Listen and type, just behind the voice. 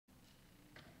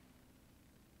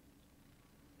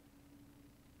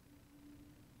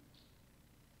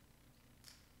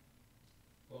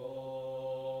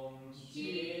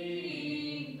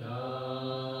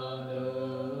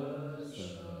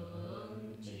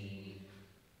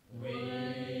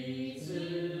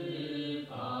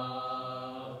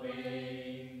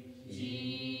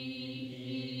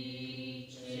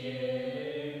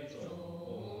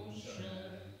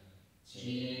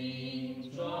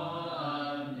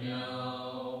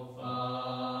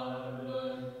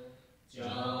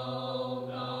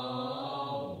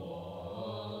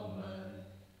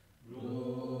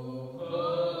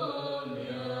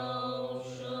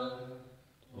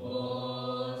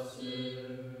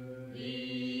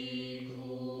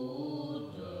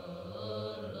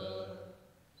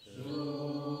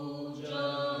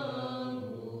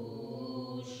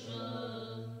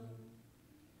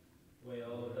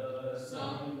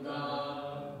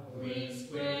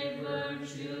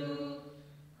virtue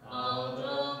out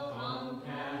of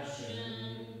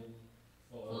compassion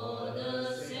for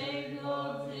the sake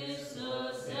of this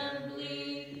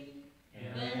assembly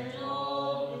and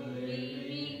all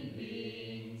living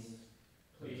beings.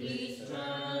 Please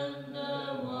turn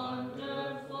the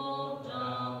wonderful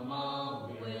Dharma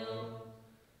will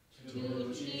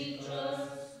to teach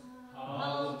us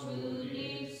how to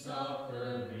leave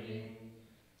suffering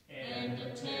and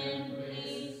attend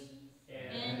bliss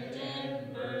and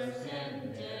end births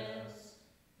and deaths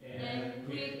and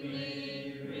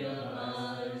quickly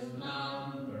realize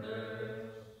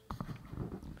non-birth.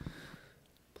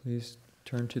 Please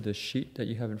turn to the sheet that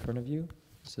you have in front of you.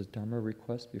 It says Dharma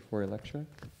request before a lecture.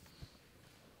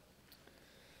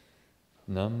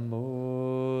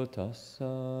 Namo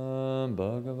tassa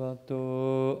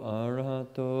bhagavato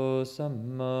arahato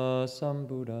samma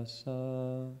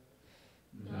sambuddhassa.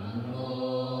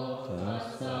 Namo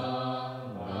tassa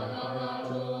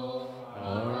bhagavato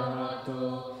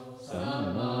arahato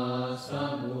samma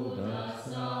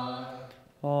sambuddhassa.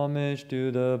 Homage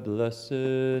to the blessed,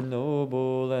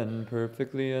 noble, and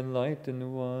perfectly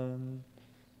enlightened one.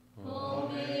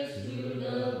 Homage to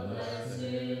the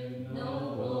blessed,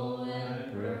 noble,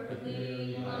 and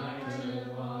perfectly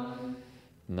enlightened one.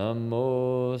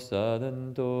 Namo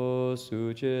sadanto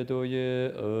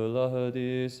sucedoye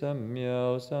alahadi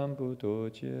samyao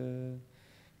sambuddhoje.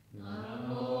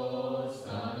 Namo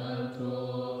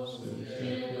sadanto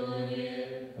sucedoye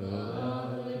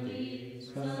alahadi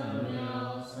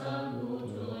samyao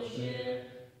sambuddhoje.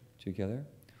 Together.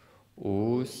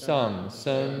 无上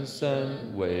甚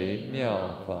深微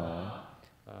妙法，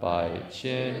百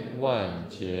千万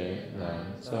劫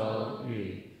难遭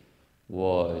遇。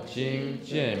我今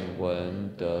见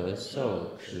闻得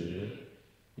受持，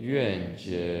愿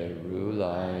解如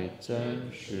来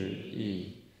真实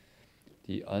义。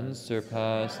The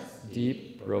unsurpassed,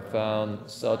 deep, profound,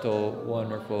 subtle,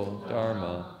 wonderful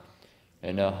Dharma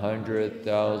in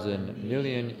 100,000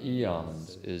 million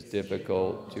eons is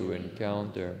difficult to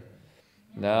encounter.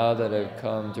 Now that I've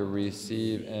come to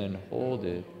receive and hold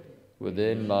it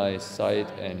within my sight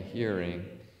and hearing,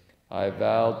 I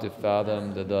vow to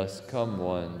fathom the thus come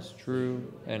one's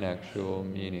true and actual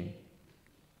meaning.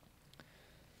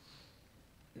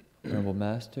 Honorable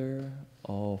Master,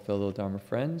 all fellow Dharma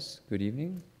friends, good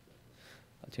evening.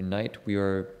 Tonight we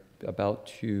are about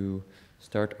to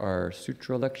start our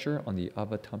sutra lecture on the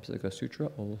Avatamsaka Sutra,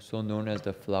 also known as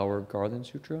the Flower Garland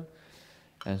Sutra.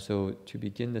 And so to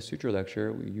begin the sutra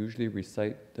lecture, we usually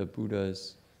recite the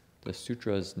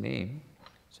sutra's name.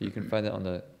 So you can find that on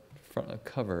the front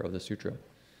cover of the sutra.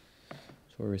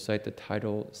 So we recite the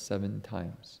title 7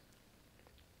 times.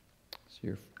 So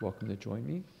you're welcome to join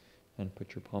me and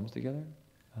put your palms together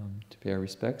to pay our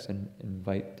respects and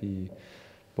invite the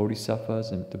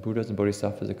bodhisattvas and the Buddhas and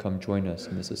bodhisattvas to come join us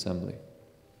in this assembly.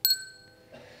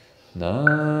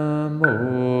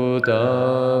 Namo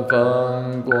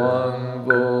Tavang Guang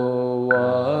Vo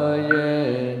Wa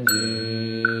Yen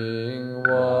Jing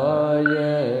Wa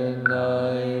Yen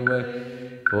Nai Wei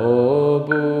Po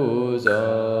Bu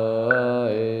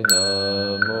Zai.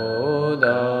 Namo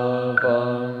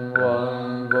Tavang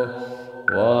Guang Vo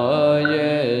Wa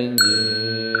Yen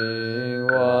Jing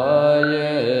Wa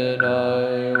Yen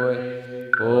Nai Wei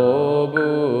Po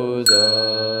Bu Zai.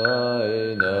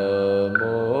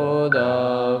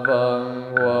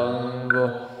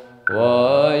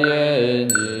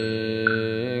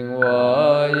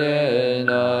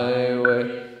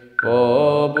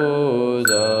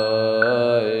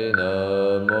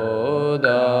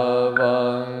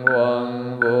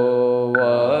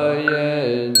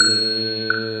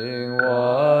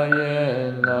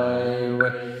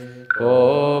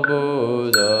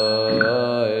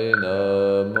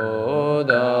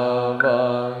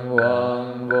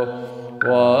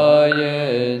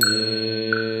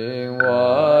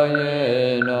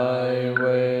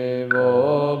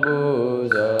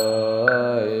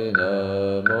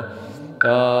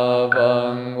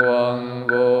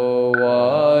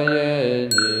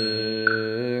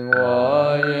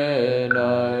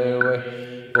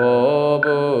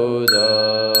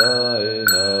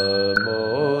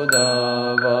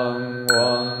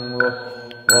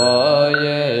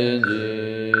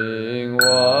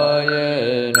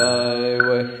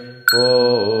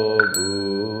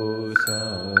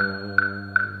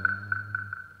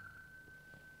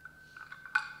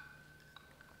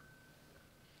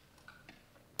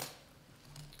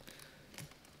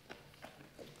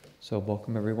 So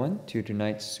welcome everyone to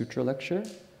tonight's Sutra lecture.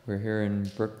 We're here in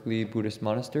Berkeley Buddhist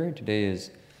Monastery. Today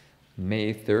is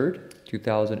May 3rd,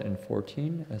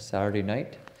 2014, a Saturday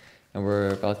night. And we're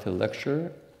about to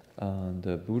lecture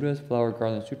the Buddha's Flower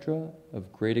Garland Sutra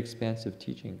of Great Expansive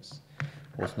Teachings,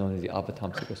 also known as the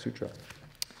Avatamsaka Sutra.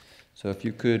 So if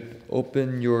you could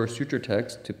open your sutra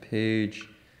text to page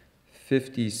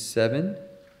 57,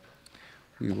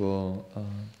 we will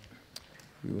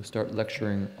start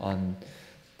lecturing on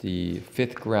the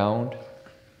fifth ground.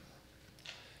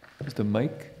 Is the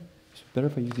mic? Is it better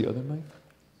if I use the other mic?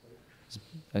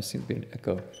 I seem to be an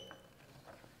echo.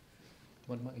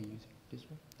 What mic are you using? This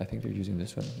one? I think they're using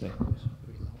this one today.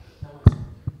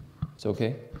 It's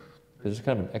okay? There's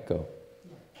kind of an echo.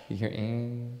 You hear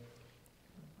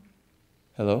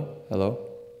Hello? Hello?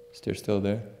 Is there still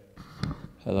there?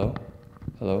 Hello?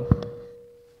 Hello?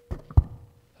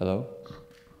 Hello?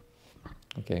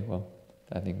 Okay, well,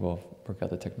 I think we'll work out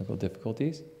the technical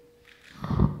difficulties.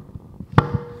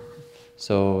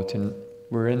 So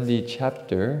we're in the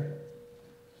chapter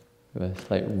with a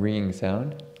slight ringing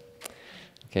sound.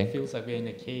 Okay. Feels like we're in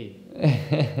a cave.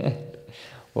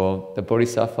 Well, the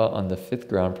Bodhisattva on the fifth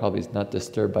ground probably is not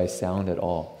disturbed by sound at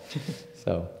all.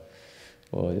 So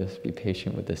we'll just be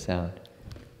patient with the sound.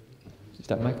 Is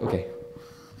that mic? Okay.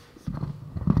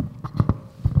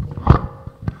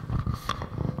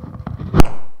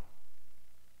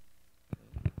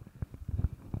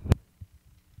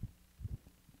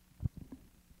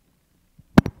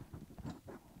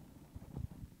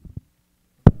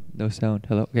 No sound.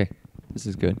 Hello? Okay. This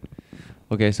is good.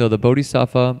 Okay, so the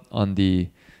Bodhisattva on the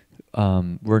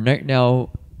we're right now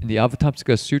in the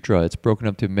Avatamsaka Sutra. It's broken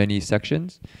up to many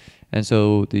sections. And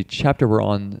so the chapter we're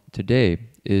on today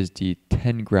is the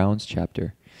 10 Grounds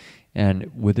chapter. And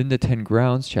within the 10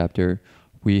 Grounds chapter,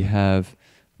 we have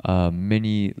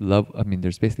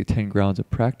there's basically 10 grounds of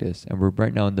practice. And we're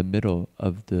right now in the middle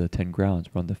of the 10 grounds.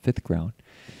 We're on the 5th ground.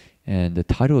 And the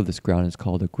title of this ground is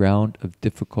called The Ground of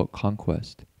Difficult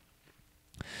Conquest.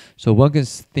 So one can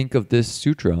think of this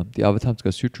sutra, the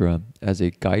Avatamsaka Sutra, as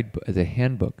a guidebook, as a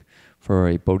handbook for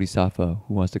a bodhisattva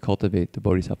who wants to cultivate the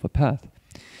bodhisattva path.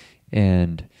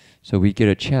 And so we get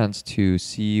a chance to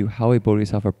see how a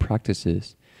bodhisattva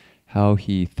practices, how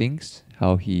he thinks,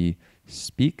 how he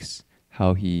speaks,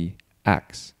 how he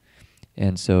acts.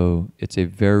 And so it's a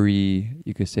very,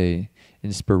 you could say,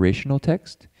 inspirational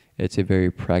text. It's a very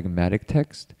pragmatic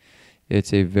text.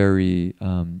 It's a very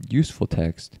useful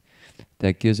text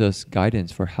that gives us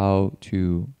guidance for how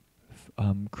to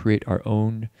create our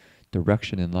own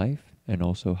direction in life and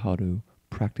also how to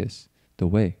practice the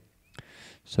way.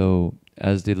 So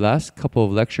as the last couple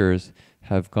of lectures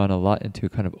have gone a lot into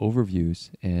kind of overviews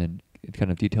and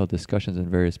kind of detailed discussions on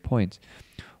various points,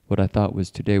 what I thought was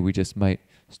today we just might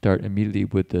start immediately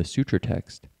with the sutra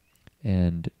text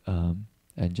and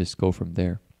just go from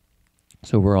there.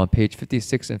 So we're on page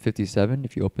 56 and 57.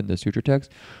 If you open the sutra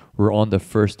text, we're on the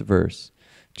first verse.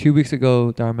 2 weeks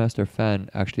ago, Dharma Master Fan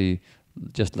actually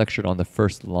just lectured on the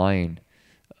first line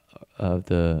of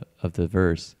the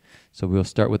verse. So we'll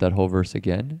start with that whole verse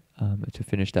again to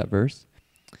finish that verse.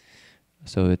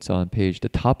 So it's on the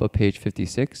top of page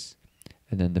 56,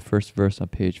 and then the first verse on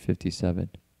page 57.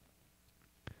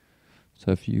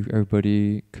 So if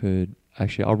everybody could,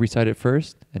 actually I'll recite it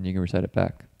first, and you can recite it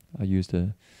back. I'll use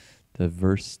the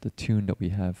verse, the tune that we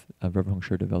have, Reverend Heng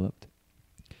Sure developed.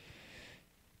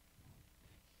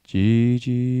 Ji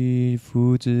ji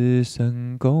fu zi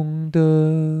sen gong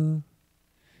de,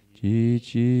 ji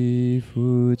ji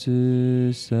fu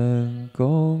zi sen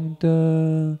gong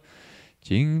de,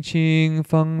 jing qing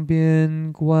fang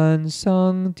bian guan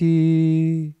sang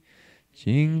di,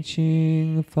 jing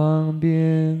qing fang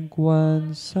bian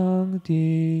guan sang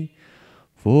di,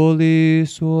 佛理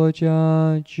所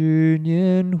加之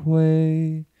念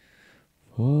慧，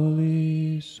佛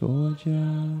理所加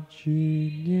之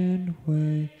念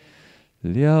慧，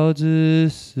了知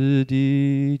四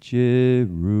谛皆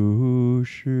如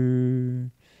是，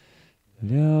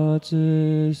了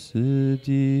知四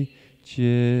谛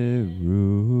皆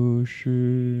如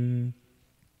是.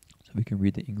 So we can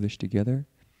read the English together.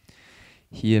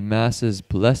 He amasses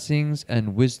blessings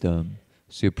and wisdom,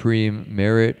 supreme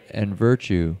merit and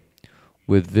virtue.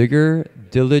 With vigor,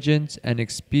 diligence, and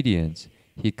expedience,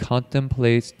 he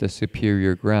contemplates the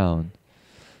superior ground.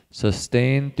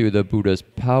 Sustained through the Buddha's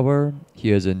power,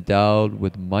 he is endowed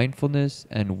with mindfulness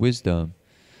and wisdom,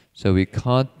 so he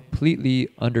completely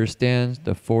understands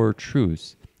the four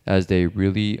truths as they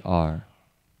really are.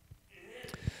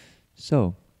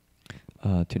 So,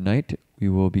 tonight we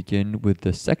will begin with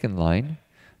the second line,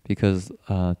 because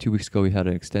 2 weeks ago we had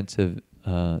an extensive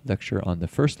lecture on the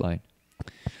first line.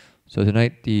 So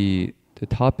tonight the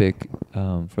topic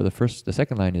for the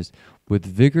second line is, with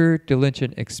vigor, diligence,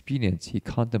 and expedience, he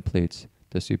contemplates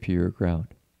the superior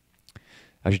ground.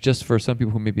 Actually, just for some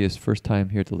people who maybe it's first time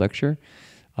here at the lecture,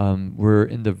 we're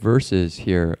in the verses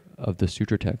here of the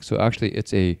sutra text. So actually,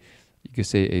 it's you could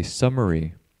say a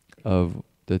summary of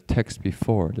the text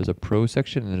before. There's a prose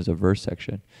section and there's a verse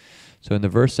section. So in the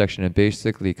verse section, it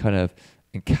basically kind of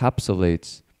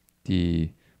encapsulates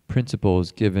the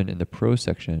principles given in the prose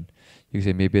section. You can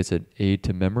say maybe it's an aid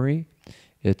to memory.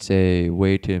 It's a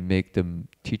way to make the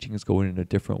teachings go in a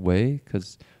different way,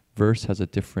 because verse has a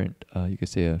different, you could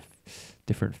say a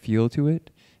different feel to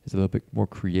it. It's a little bit more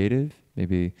creative.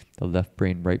 Maybe the left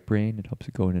brain, right brain, it helps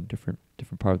it go in a different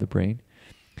part of the brain.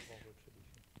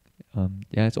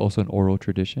 Yeah, it's also an oral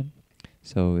tradition.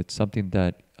 So it's something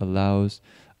that allows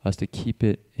us to keep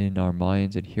it in our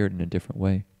minds and hear it in a different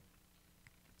way.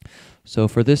 So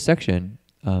for this section,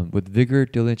 with vigor,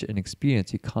 diligence, and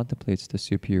experience, he contemplates the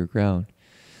superior ground.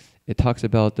 It talks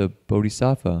about the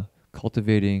bodhisattva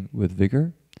cultivating with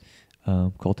vigor,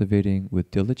 cultivating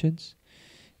with diligence,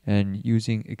 and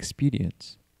using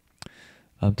expedience.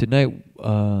 Tonight,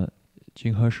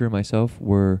 Jin-He Sure and myself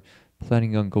were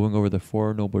planning on going over the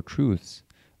Four Noble Truths,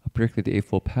 particularly the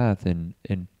Eightfold Path, in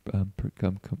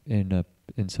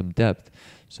some depth.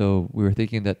 So we were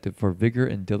thinking that for vigor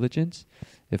and diligence,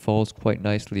 it falls quite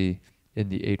nicely in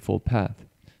the Eightfold Path.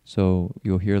 So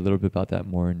you'll hear a little bit about that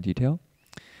more in detail.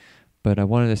 But I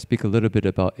wanted to speak a little bit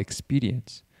about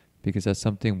expedience, because that's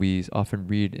something we often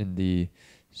read in the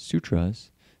sutras,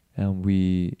 and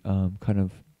we kind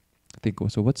of think,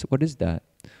 so what is that?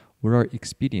 What are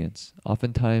expedients?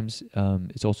 Oftentimes,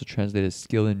 it's also translated as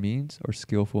skill and means, or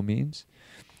skillful means,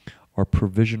 or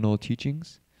provisional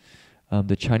teachings.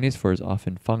 The Chinese for it is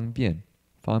often 方便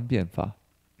法.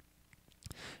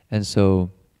 And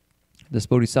so this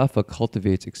bodhisattva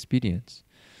cultivates expedience.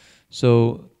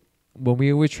 So when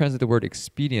we always translate the word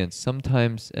expedience,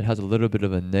 sometimes it has a little bit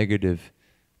of a negative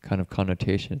kind of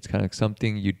connotation. It's kind of like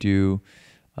something you do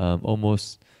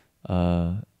almost,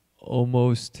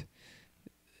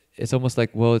 it's almost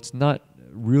like, well, it's not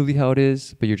really how it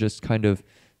is, but you're just kind of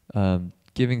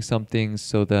giving something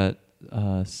so that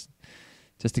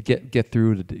just to get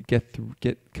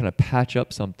kind of patch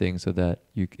up something so that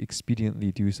you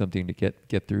expediently do something to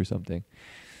get through something.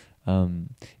 In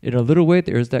a little way,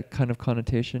 there is that kind of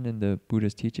connotation in the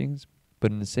Buddhist teachings,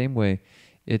 but in the same way,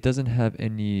 it doesn't have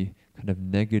any kind of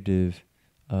negative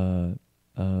of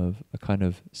a kind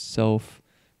of self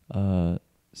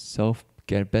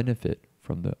get benefit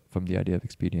from the idea of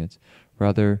expedience.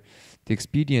 Rather, the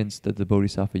expedience that the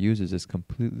Bodhisattva uses is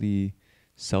completely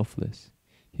selfless.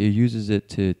 He uses it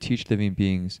to teach living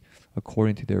beings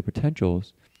according to their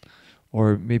potentials,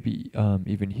 or maybe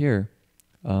even here,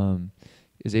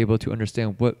 is able to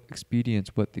understand what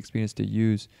the expedience to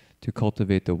use to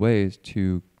cultivate the ways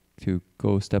to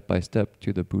go step by step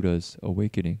to the Buddha's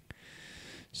awakening.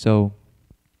 So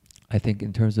I think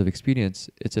in terms of expedience,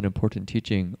 it's an important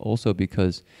teaching also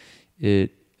because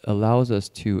it allows us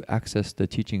to access the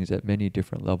teachings at many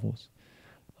different levels.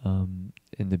 In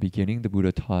the beginning, the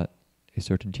Buddha taught a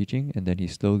certain teaching, and then he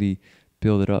slowly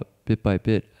built it up bit by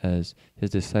bit as his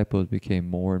disciples became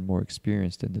more and more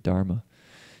experienced in the Dharma.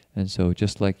 And so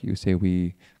just like you say,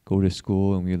 we go to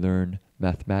school and we learn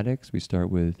mathematics, we start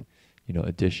with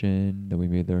addition, then we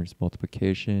may learn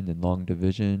multiplication and long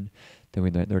division, then we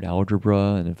learn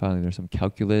algebra, and then finally there's some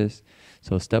calculus.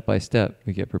 So step by step,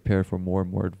 we get prepared for more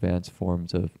and more advanced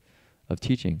forms of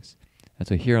teachings. And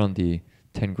so here on the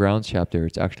 10 Grounds chapter,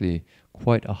 it's actually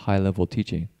quite a high-level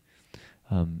teaching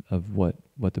of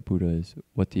what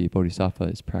the Bodhisattva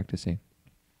is practicing.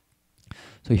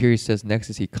 So here he says, next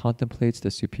is he contemplates the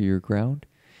superior ground.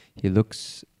 He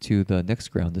looks to the next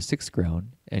ground, the sixth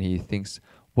ground, and he thinks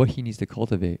what he needs to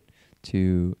cultivate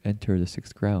to enter the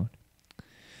sixth ground.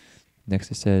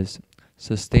 Next it says,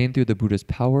 sustained through the Buddha's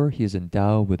power, he is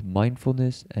endowed with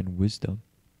mindfulness and wisdom.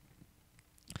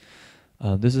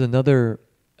 This is another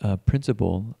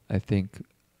principle, I think,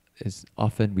 is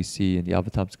often we see in the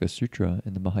Avatamsaka Sutra,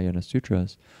 in the Mahayana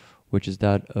Sutras, which is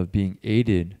that of being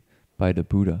aided by the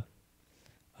Buddha.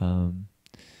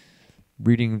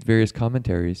 Reading various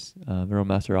commentaries, Venerable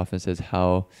Master often says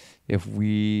how if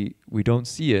we don't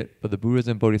see it, but the Buddhas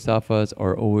and Bodhisattvas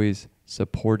are always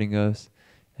supporting us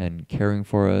and caring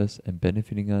for us and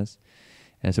benefiting us.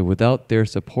 And so without their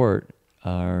support,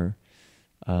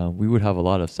 we would have a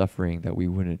lot of suffering that we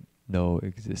wouldn't know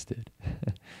existed.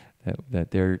 that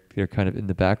they're kind of in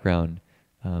the background,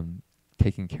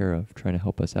 taking care of, trying to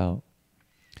help us out.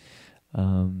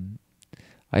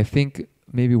 I think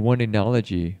maybe one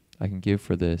analogy I can give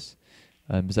for this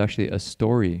is actually a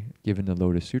story given in the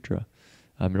Lotus Sutra.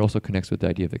 It also connects with the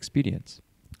idea of expedience.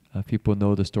 People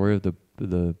know the story of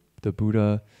the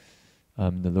Buddha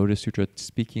the Lotus Sutra,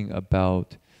 speaking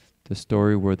about the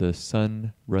story where the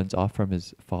son runs off from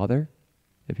his father.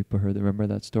 If people remember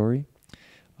that story,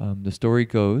 the story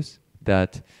goes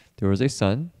that there was a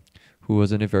son who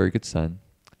wasn't a very good son.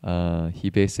 He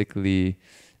basically,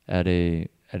 at a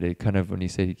kind of, when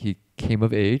he came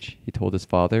of age, he told his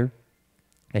father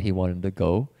that he wanted to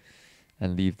go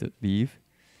and leave,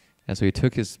 and so he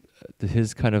took his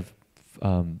kind of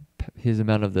his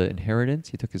amount of the inheritance.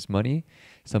 He took some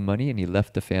money, and he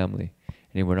left the family,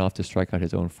 and he went off to strike out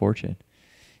his own fortune.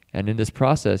 And in this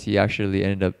process, he actually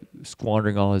ended up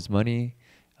squandering all his money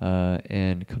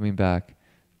and coming back,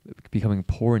 becoming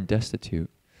poor and destitute,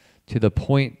 to the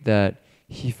point that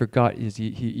he forgot he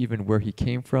even where he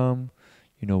came from,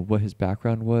 what his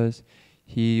background was.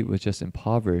 He was just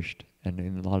impoverished and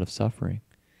in a lot of suffering.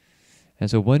 And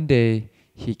so one day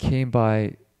he came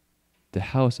by the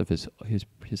house of his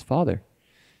father,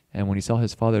 and when he saw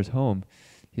his father's home,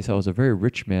 he saw it was a very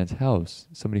rich man's house.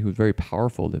 Somebody who was very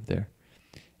powerful lived there.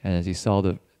 And as he saw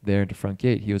there at the front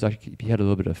gate, he had a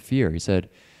little bit of fear. He said,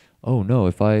 "Oh no!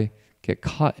 If I get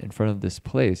caught in front of this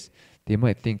place, they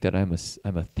might think that I'm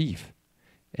a thief,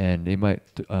 and they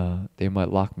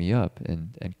might lock me up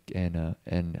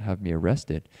and have me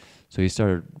arrested." So he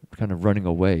started kind of running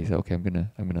away. He said, "Okay, I'm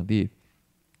gonna leave."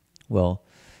 Well,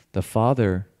 the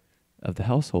father of the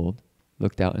household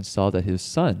looked out and saw that his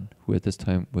son, who at this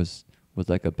time was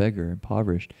like a beggar,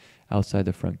 impoverished, outside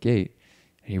the front gate,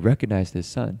 and he recognized his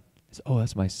son. He said, "Oh,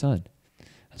 that's my son."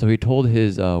 And so he told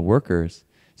his workers,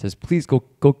 says, "Please go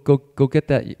get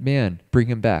that man, bring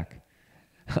him back."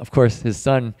 Of course, his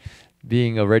son,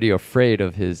 being already afraid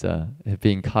of his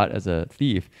being caught as a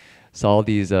thief, saw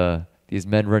these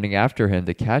men running after him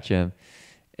to catch him,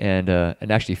 and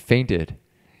actually fainted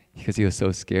because he was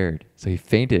so scared. So he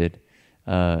fainted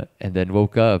and then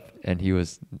woke up, and he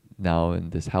was now in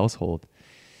this household.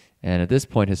 And at this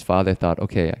point, his father thought,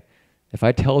 okay, if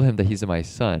I tell him that he's my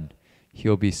son,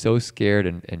 he'll be so scared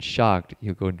and shocked,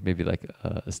 he'll go into maybe like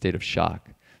a state of shock.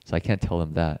 So I can't tell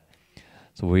him that.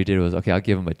 So what he did was, okay, I'll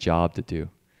give him a job to do.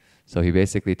 So he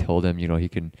basically told him, he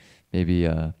can maybe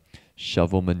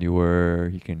shovel manure,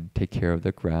 he can take care of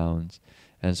the grounds.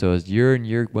 And so as year and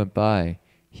year went by,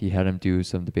 he had him do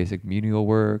some of the basic menial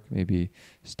work, maybe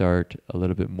start a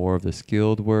little bit more of the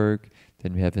skilled work,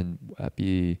 then we have him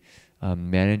be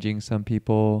managing some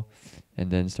people, and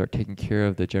then start taking care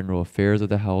of the general affairs of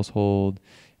the household.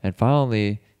 And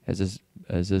finally, as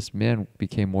this man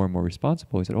became more and more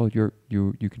responsible, he said, "Oh,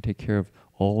 you can take care of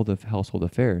all the household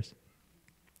affairs."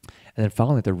 And then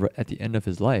finally, at the end of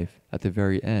his life, at the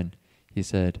very end, he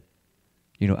said,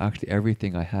 "Actually,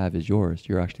 everything I have is yours.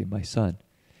 You're actually my son."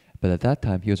 But at that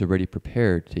time, he was already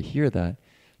prepared to hear that,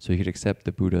 so he could accept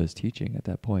the Buddha's teaching at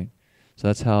that point. So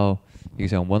that's how, you can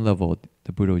say, on one level,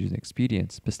 the Buddha was using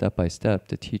expedience, but step by step,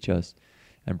 to teach us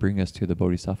and bring us to the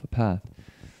Bodhisattva path.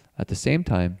 At the same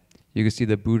time, you can see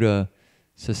the Buddha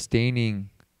sustaining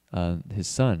his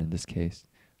son, in this case,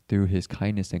 through his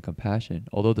kindness and compassion,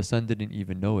 although the son didn't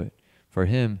even know it. For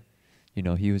him,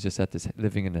 he was just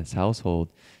living in this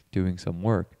household, doing some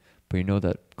work. But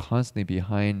that constantly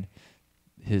behind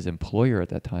his employer at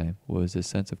that time was a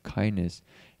sense of kindness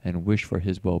and wish for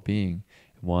his well-being,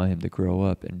 and wanted him to grow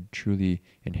up and truly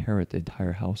inherit the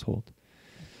entire household.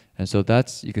 And so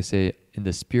that's, you could say, in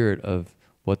the spirit of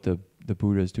what the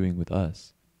Buddha is doing with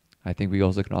us. I think we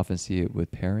also can often see it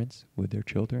with parents, with their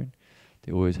children.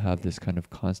 They always have this kind of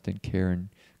constant care and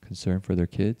concern for their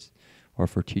kids, or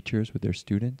for teachers with their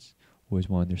students, always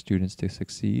want their students to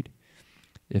succeed.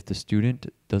 If the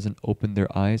student doesn't open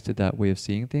their eyes to that way of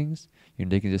seeing things,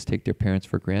 they can just take their parents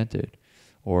for granted,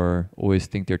 or always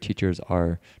think their teachers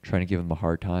are trying to give them a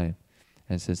hard time.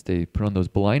 And since they put on those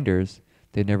blinders,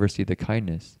 they never see the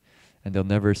kindness, and they'll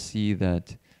never see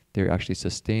that they're actually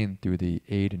sustained through the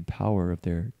aid and power of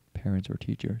their parents or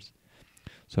teachers.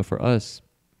 So for us,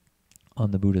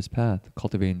 on the Buddhist path,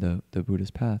 cultivating the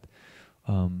Buddhist path,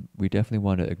 we definitely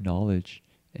want to acknowledge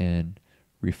and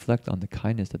reflect on the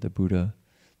kindness that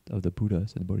of the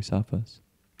Buddhas and the Bodhisattvas.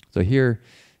 So here,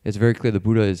 it's very clear the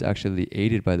Buddha is actually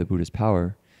aided by the Buddha's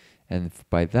power, and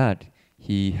by that,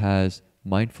 he has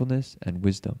mindfulness and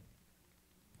wisdom.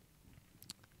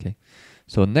 Okay,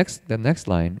 so the next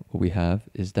line, what we have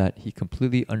is that he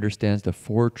completely understands the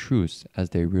four truths as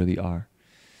they really are.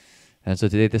 And so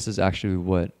today, this is actually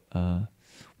what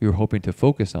we were hoping to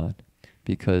focus on,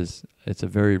 because it's a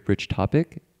very rich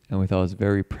topic, and we thought it was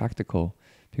very practical,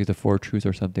 because the four truths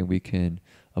are something we can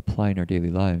apply in our daily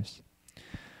lives.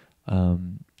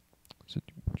 So,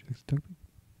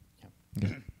 yeah.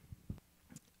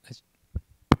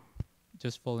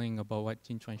 Just following about what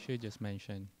Jin-Chuan just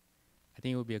mentioned, I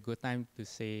think it would be a good time to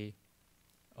say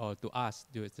or to ask,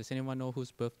 does anyone know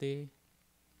whose birthday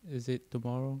is it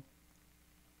tomorrow?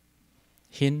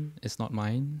 Hin is not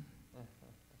mine.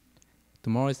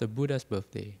 Tomorrow is the Buddha's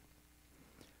birthday.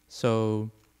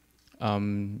 So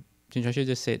Jin-Chuan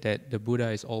just said that the Buddha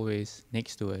is always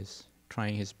next to us,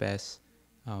 trying his best.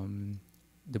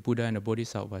 The Buddha and the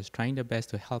Bodhisattvas trying their best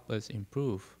to help us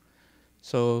improve.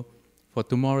 So for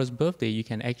tomorrow's birthday, you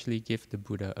can actually give the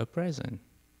Buddha a present.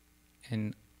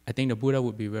 And I think the Buddha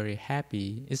would be very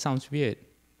happy. It sounds weird,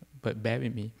 but bear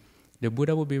with me. The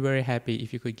Buddha would be very happy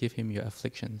if you could give him your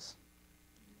afflictions.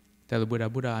 Tell the Buddha,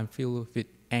 Buddha, I'm filled with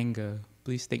anger.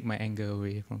 Please take my anger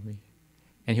away from me.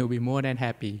 And he'll be more than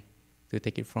happy to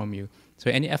take it from you. So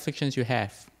any afflictions you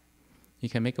have, you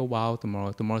can make a vow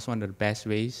tomorrow. Tomorrow is one of the best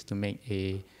ways to make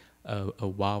a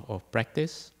vow of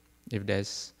practice.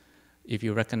 If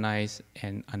you recognize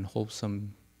an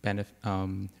unwholesome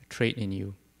trait in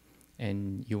you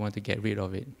and you want to get rid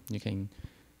of it, you can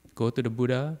go to the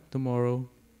Buddha tomorrow.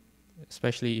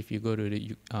 Especially if you go to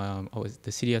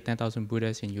the city of 10,000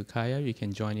 Buddhas in Ukiah, you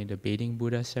can join in the bathing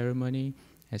Buddha ceremony.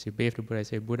 As you bathe the Buddha,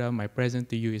 say, Buddha, my present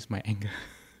to you is my anger.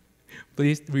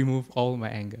 Please remove all my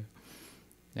anger.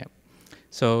 Yeah.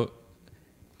 So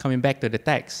coming back to the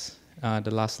text,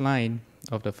 the last line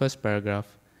of the first paragraph,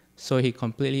 so he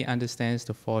completely understands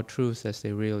the four truths as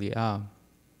they really are.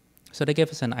 So they gave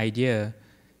us an idea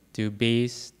to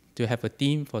have a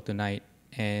theme for tonight.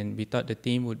 And we thought the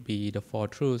theme would be the four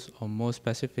truths, or more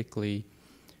specifically,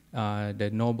 the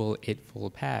Noble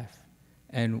Eightfold Path.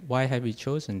 And why have we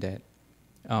chosen that?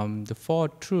 The four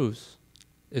truths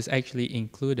is actually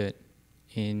included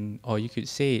in, or you could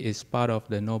say is part of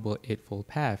the Noble Eightfold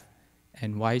Path,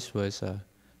 and vice versa,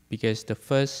 because the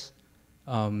first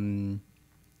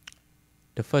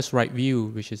right view,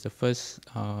 which is the first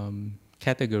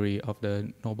category of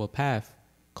the Noble Path,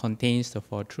 contains the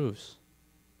four truths.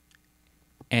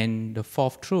 And the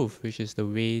fourth truth, which is the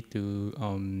way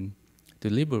to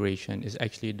liberation, is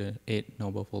actually the Eighth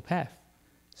Noble Path.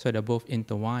 So they're both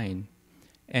intertwined.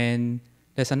 And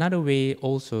there's another way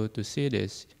also to see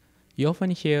this. You often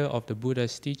hear of the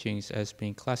Buddha's teachings as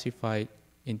being classified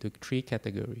into three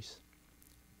categories.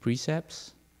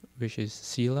 Precepts, which is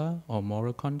sila or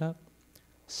moral conduct,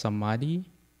 samadhi,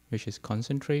 which is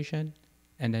concentration,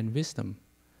 and then wisdom.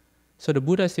 So the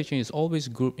Buddha's teaching is always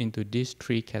grouped into these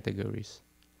three categories.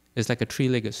 It's like a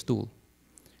three-legged stool.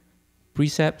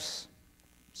 Precepts,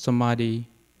 samadhi,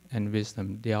 and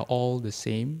wisdom, they are all the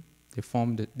same.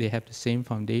 They have the same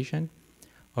foundation,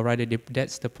 or rather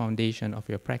that's the foundation of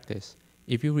your practice.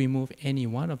 If you remove any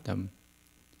one of them,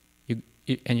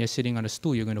 and you're sitting on a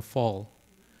stool, you're going to fall.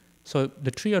 So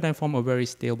the three of them form a very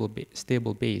stable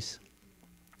base.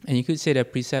 And you could say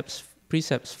that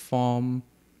precepts form,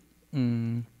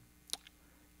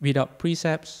 without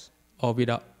precepts or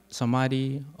without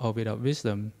samadhi or without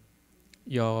wisdom,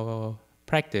 your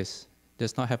practice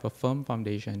does not have a firm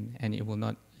foundation and it will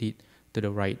not lead to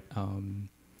the right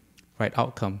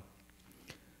outcome.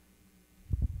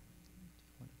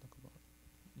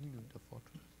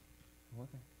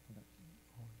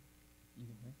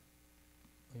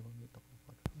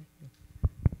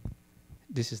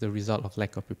 This is the result of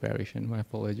lack of preparation. My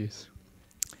apologies.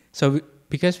 So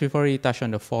because we've already touched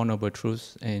on the Four Noble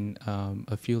Truths in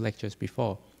a few lectures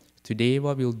before, today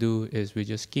what we'll do is we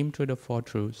just skim through the four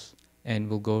truths and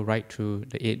we'll go right through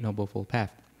the Eight Noble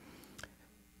Path.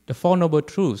 The Four Noble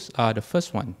Truths are the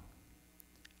first one.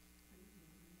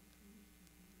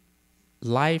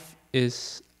 Life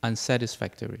is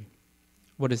unsatisfactory.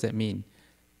 What does that mean?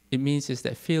 It means it's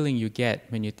that feeling you get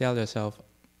when you tell yourself,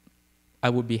 I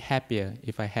would be happier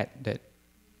if I had that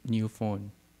new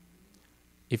phone.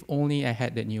 If only I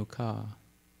had that new car.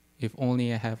 If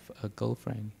only I have a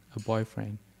girlfriend, a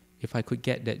boyfriend. If I could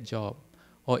get that job.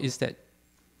 Or is that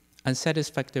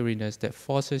unsatisfactoriness that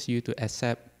forces you to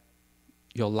accept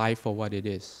your life for what it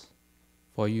is,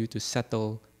 for you to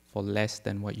settle for less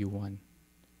than what you want.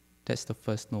 That's the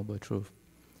first noble truth.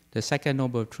 The second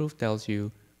noble truth tells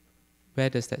you, where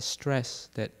does that stress,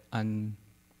 that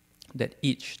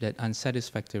itch, that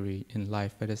unsatisfactory in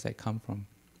life, where does that come from?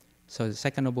 So the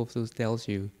second noble truth tells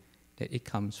you that it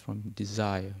comes from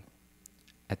desire,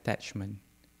 attachment.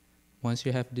 Once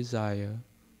you have desire,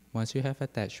 once you have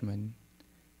attachment,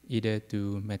 either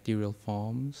to material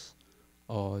forms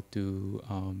or to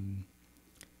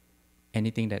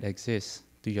anything that exists,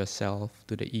 to yourself,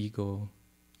 to the ego,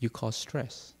 you cause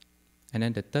stress. And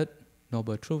then the third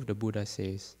noble truth, the Buddha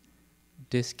says,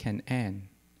 this can end.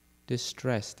 This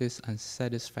stress, this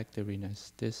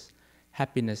unsatisfactoriness, this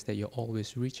happiness that you're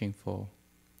always reaching for,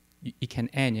 it can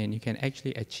end and you can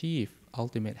actually achieve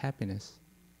ultimate happiness.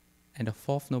 And the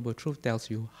fourth noble truth tells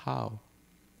you how.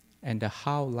 and the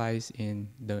how lies in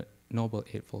the Noble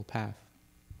Eightfold Path.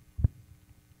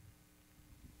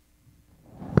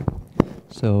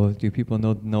 So, do people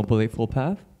know the Noble Eightfold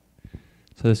Path?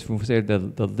 So this we say the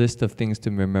list of things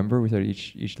to remember. We said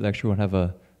each lecture will have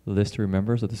a list to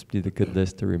remember. So this would be the good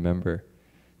list to remember.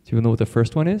 Do you know what the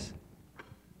first one is?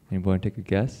 Anybody want to take a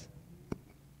guess?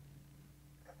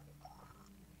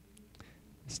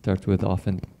 It starts with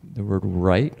often the word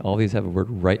right. All these have a word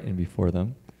right in before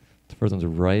them. The first one's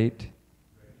right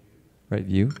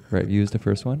view. Right view is the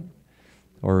first one.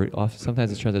 Or often,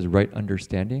 sometimes it's translated as right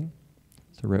understanding.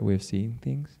 It's the right way of seeing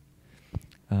things.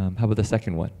 How about the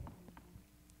second one?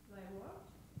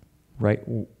 Right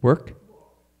work?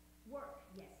 Work,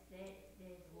 yes,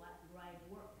 there's right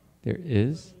work. There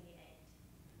is.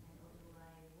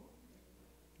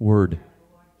 Word.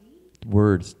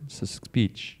 Words, so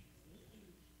speech.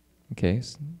 Okay.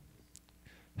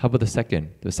 How about the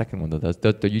second? The second one,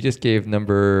 though. You just gave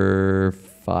number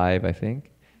 5, I think,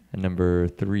 and number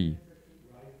 3.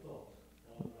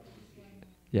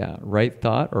 Yeah, right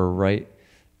thought or right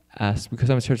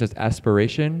because I'm sure it says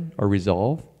aspiration or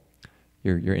resolve.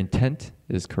 Your intent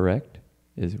is correct,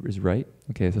 is right.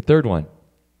 Okay, the third one.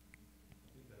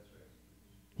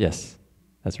 Yes,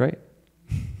 that's right.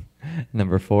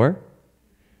 Number 4,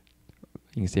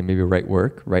 you can say maybe right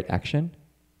work, right action.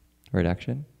 Right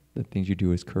action, the things you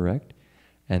do is correct.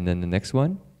 And then the next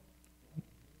one?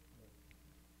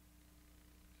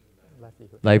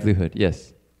 Livelihood,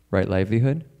 yes. Right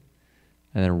livelihood.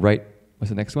 And then right, what's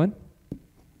the next one?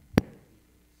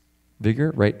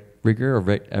 Vigor, right rigor or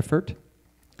right effort.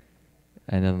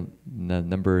 And then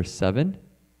number 7?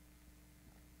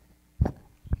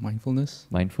 Mindfulness.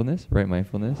 Mindfulness, right,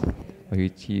 mindfulness. Oh,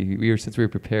 since we were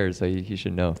prepared, so he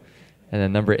should know. And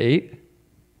then number 8?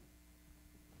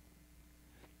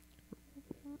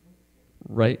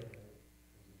 Right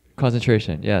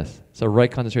concentration, yes. So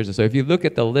right concentration. So if you look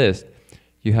at the list,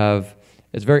 you have,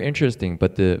 it's very interesting,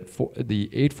 but the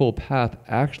Eightfold Path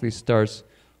actually starts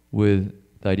with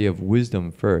the idea of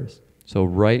wisdom first. So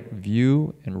right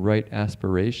view and right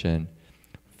aspiration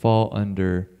fall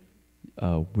under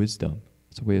wisdom.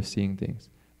 It's a way of seeing things.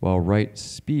 While right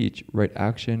speech, right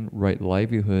action, right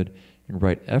livelihood, and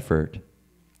right effort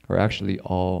are actually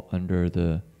all under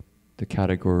the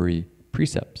category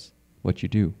precepts, what you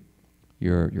do,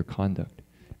 your conduct.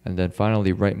 And then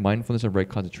finally, right mindfulness and right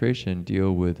concentration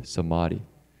deal with samadhi,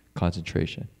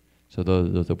 concentration. So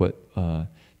those are what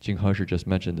Jin-He just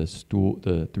mentioned,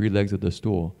 the 3 legs of the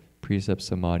stool, precept,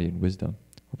 samadhi, and wisdom,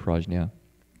 or prajna.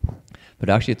 But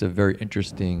actually it's a very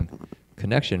interesting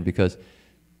connection because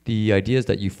the idea is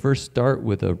that you first start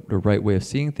with the right way of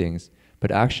seeing things,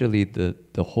 but actually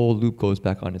the whole loop goes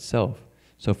back on itself.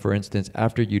 So for instance,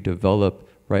 after you develop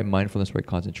right mindfulness, right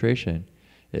concentration,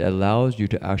 it allows you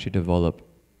to actually develop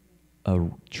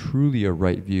truly a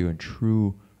right view and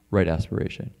true right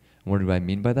aspiration. And what do I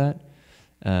mean by that?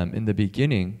 In the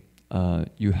beginning,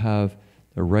 you have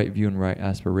the right view and right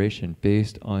aspiration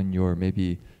based on your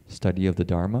maybe study of the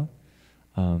Dharma.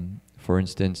 For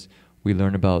instance, we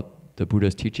learn about the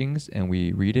Buddha's teachings and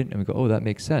we read it and we go, oh, that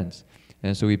makes sense.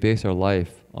 And so we base our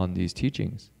life on these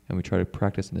teachings and we try to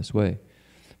practice in this way.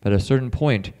 But at a certain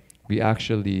point, we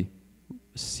actually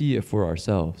see it for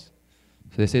ourselves.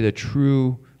 So they say the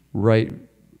true right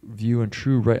view and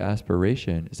true right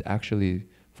aspiration is actually,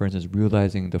 for instance,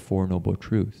 realizing the Four Noble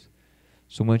Truths.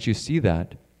 So once you see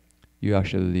that, you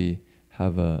actually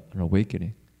have an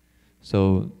awakening.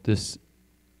 So this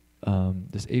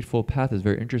Eightfold Path is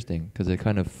very interesting because it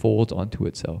kind of folds onto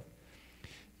itself.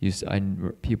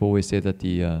 People always say that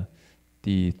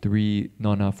the 3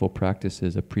 non-outful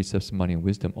practices of precept, samadhi, and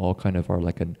wisdom all kind of are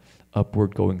like an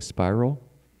upward going spiral.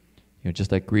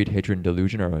 Just like greed, hatred, and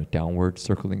delusion are a downward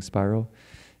circling spiral.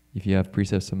 If you have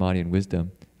precept, samadhi, and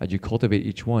wisdom, as you cultivate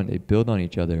each one, they build on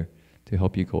each other to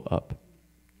help you go up.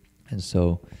 And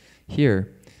so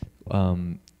here,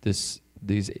 the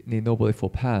Noble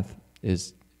Eightfold Path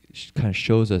kind of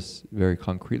shows us very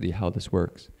concretely how this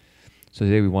works. So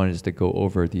today we wanted just to go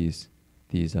over these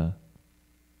factors.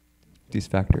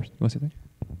 You want to say that?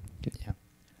 Okay. Yeah.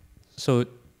 So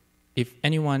if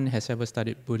anyone has ever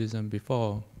studied Buddhism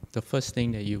before, the first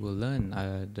thing that you will learn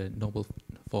are the Noble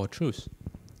Four Truths.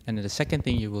 And then the second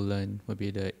thing you will learn will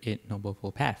be the Eight Noble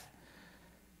Fold Path.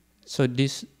 So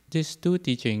these 2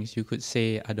 teachings, you could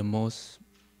say, are the most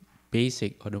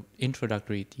basic or the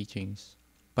introductory teachings.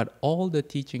 But all the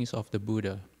teachings of the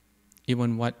Buddha,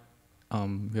 even what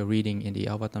we're reading in the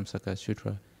Avatamsaka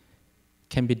Sutra,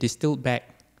 can be distilled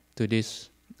back to these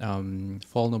 4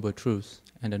 Noble Truths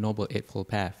and the Noble Eightfold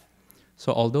Path.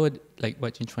 So although, like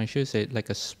what Jin-Chuan said, like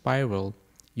a spiral,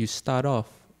 you start off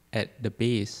at the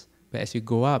base But as you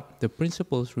go up, the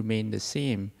principles remain the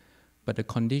same, but the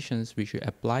conditions which you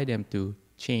apply them to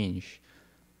change.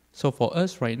 So for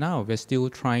us right now, we're still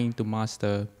trying to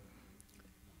master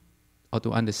or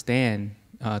to understand,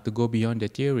 to go beyond the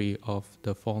theory of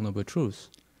the Four Noble Truths.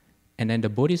 And then the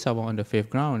Bodhisattva on the fifth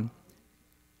ground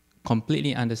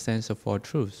completely understands the Four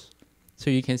Truths. So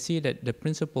you can see that the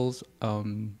principles are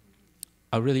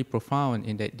really profound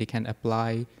in that they can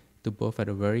apply to both at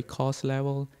a very coarse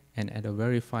level and at a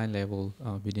very fine level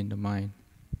within the mind.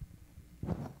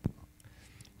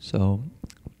 So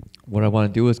what I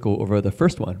want to do is go over the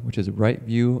first one, which is right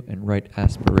view and right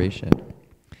aspiration.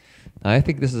 Now, I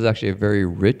think this is actually a very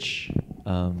rich,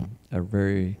 a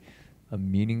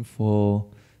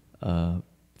meaningful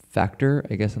factor,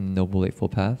 I guess, in the Noble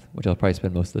Eightfold Path, which I'll probably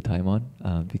spend most of the time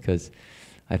on, because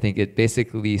I think it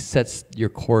basically sets your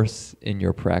course in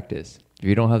your practice. If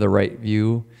you don't have the right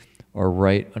view or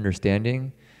right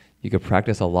understanding, you could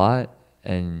practice a lot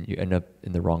and you end up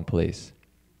in the wrong place.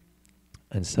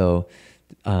 And so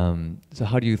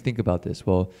how do you think about this?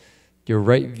 Well, your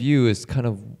right view is kind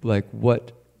of like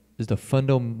what is the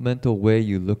fundamental way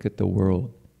you look at the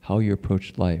world, how you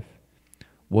approach life.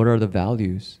 What are the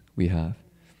values we have?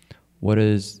 What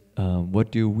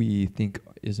do we think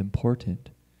is important?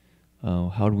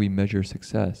 How do we measure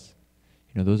success?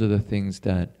 Those are the things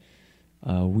that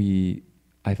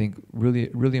I think really,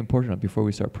 really important. Before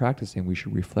we start practicing, we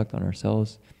should reflect on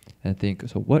ourselves and think,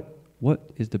 so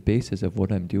what is the basis of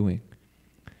what I'm doing?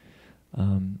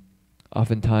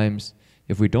 Oftentimes,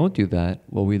 if we don't do that,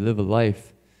 well, we live a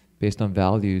life based on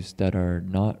values that are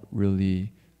not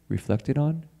really reflected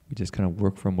on. We just kind of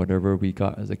work from whatever we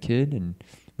got as a kid, and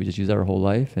we just use that our whole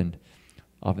life, and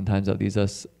oftentimes that leads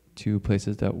us to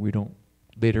places that we don't,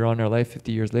 later on in our life,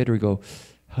 50 years later, we go,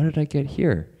 how did I get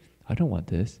here? I don't want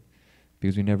this.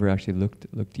 Because we never actually looked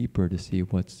deeper to see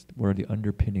what are the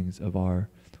underpinnings of our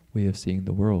way of seeing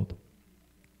the world.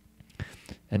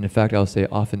 And in fact, I'll say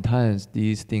oftentimes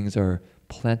these things are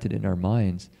planted in our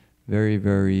minds very,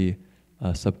 very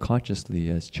subconsciously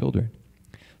as children.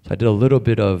 So I did a little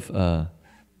bit of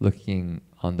looking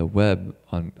on the web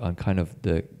on kind of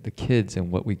the kids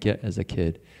and what we get as a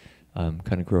kid,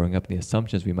 kind of growing up and the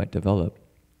assumptions we might develop.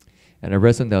 And I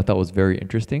read something that I thought was very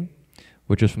interesting,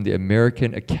 which was from the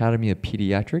American Academy of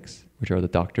Pediatrics, which are the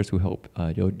doctors who help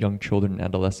young children and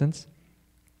adolescents.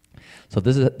 So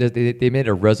they made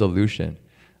a resolution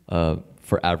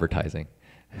for advertising.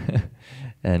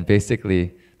 And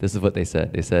basically, this is what they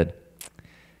said. They said,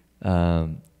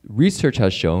 research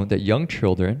has shown that young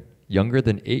children, younger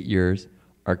than 8 years,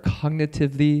 are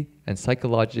cognitively and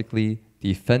psychologically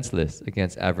defenseless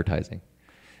against advertising.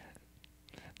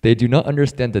 They do not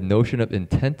understand the notion of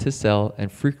intent to sell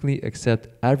and frequently accept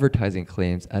advertising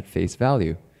claims at face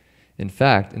value. In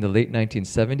fact, in the late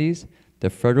 1970s,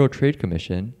 the Federal Trade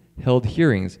Commission held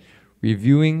hearings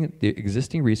reviewing the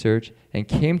existing research and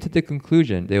came to the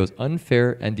conclusion that it was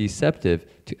unfair and deceptive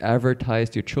to advertise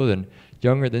to children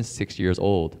younger than 6 years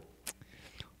old.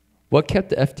 What kept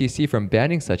the FTC from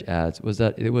banning such ads was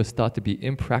that it was thought to be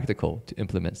impractical to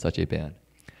implement such a ban.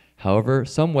 However,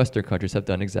 some Western countries have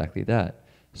done exactly that.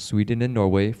 Sweden and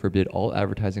Norway forbid all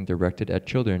advertising directed at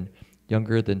children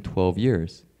younger than 12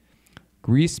 years.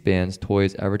 Greece bans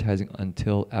toys advertising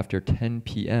until after 10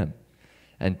 p.m.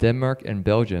 And Denmark and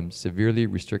Belgium severely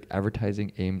restrict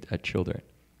advertising aimed at children.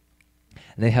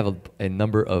 And they have a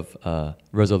number of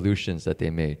resolutions that they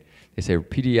made. They say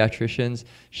pediatricians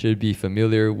should be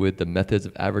familiar with the methods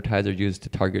of advertisers used to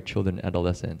target children and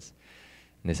adolescents.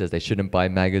 And they says they shouldn't buy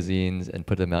magazines and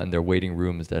put them out in their waiting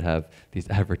rooms that have these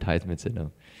advertisements in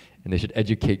them. And they should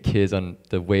educate kids on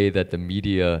the way that the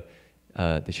media,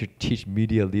 they should teach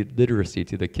media literacy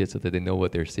to the kids so that they know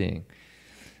what they're seeing.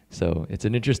 So it's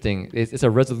an interesting, it's a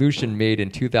resolution made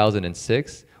in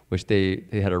 2006, which they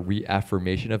had a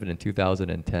reaffirmation of it in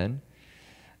 2010.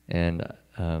 And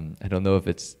I don't know if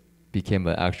it's became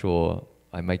an actual,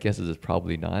 my guess is it's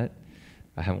probably not.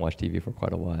 I haven't watched TV for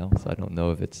quite a while, so I don't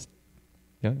know if it's,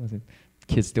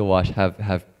 kids still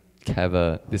have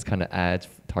this kind of ads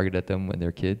targeted at them when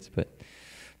they're kids, but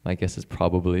my guess is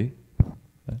probably.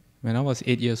 When I was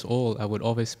 8 years old, I would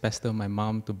always pester my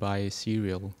mom to buy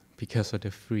cereal because of the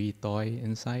free toy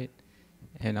inside.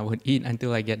 And I would eat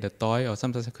until I get the toy, or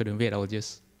sometimes I couldn't wait. I would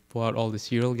just pour out all the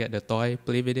cereal, get the toy,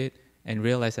 play with it, and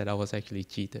realize that I was actually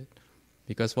cheated.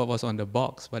 Because what was on the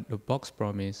box, what the box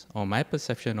promised, or my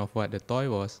perception of what the toy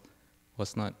was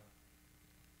not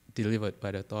delivered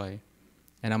by the toy.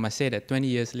 And I must say that 20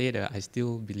 years later, I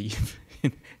still believe.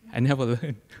 I never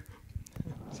learned.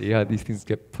 So yeah, these things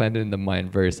get planted in the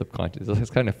mind very subconscious. It's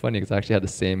kind of funny because I actually had the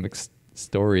same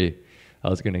story I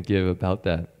was going to give about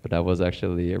that, but I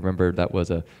remember that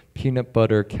was a peanut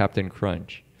butter Captain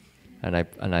Crunch. And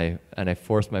I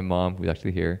forced my mom, who's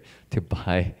actually here, to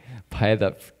buy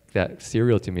that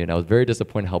cereal to me, and I was very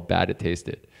disappointed how bad it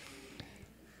tasted.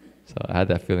 So I had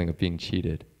that feeling of being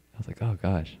cheated. I was like, oh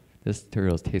gosh, this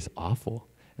cereal tastes awful.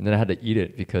 And then I had to eat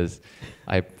it because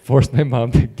I forced my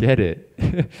mom to get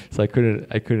it. So I couldn't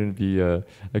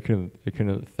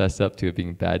fess up to it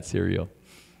being bad cereal.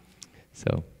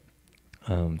 So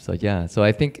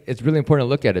I think it's really important to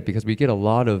look at it because we get a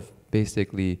lot of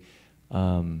basically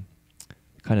kind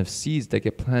of seeds that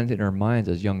get planted in our minds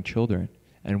as young children.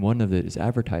 And one of it is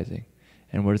advertising.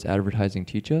 And what does advertising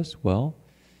teach us? Well,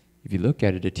 if you look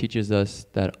at it, it teaches us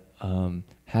that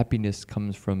happiness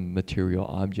comes from material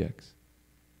objects.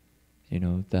 You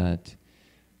know, that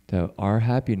our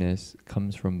happiness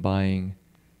comes from buying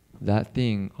that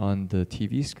thing on the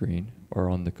TV screen or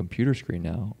on the computer screen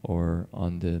now or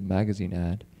on the magazine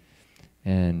ad.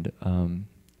 And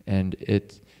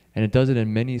it does it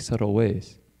in many subtle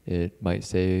ways. It might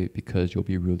say because you'll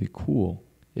be really cool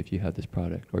if you have this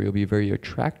product, or you'll be very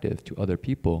attractive to other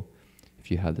people if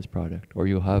you have this product, or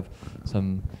you'll have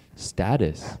some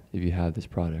status if you have this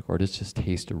product, or this just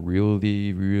tastes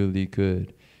really, really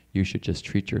good. You should just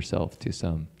treat yourself to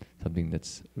something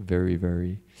that's very,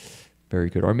 very, very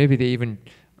good. Or maybe they even,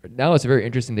 now it's very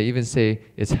interesting, they even say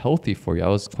it's healthy for you. I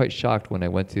was quite shocked when I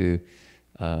went to,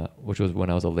 which was when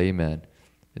I was a layman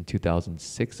in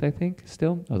 2006, I think,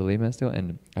 still. I was a layman still.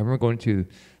 And I remember going to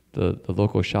the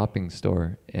local shopping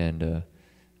store and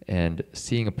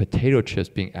seeing a potato chips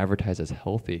being advertised as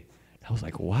healthy. I was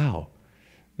like, wow,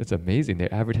 that's amazing.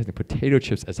 They're advertising potato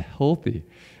chips as healthy.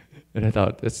 And I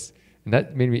thought, and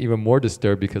that made me even more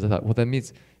disturbed because I thought, well, that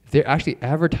means if they're actually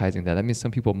advertising that means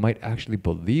some people might actually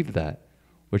believe that,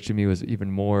 which to me was even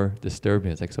more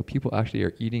disturbing. It's like, so people actually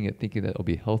are eating it thinking that it'll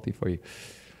be healthy for you.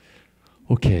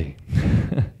 Okay.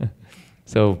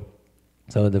 So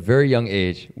at a very young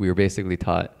age, we were basically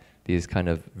taught these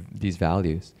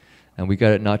values. And we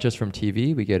got it not just from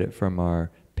TV, we get it from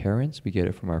our parents, we get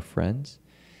it from our friends.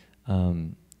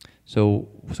 So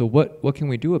what can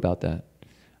we do about that?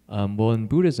 Well, in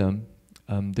Buddhism,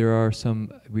 there are some,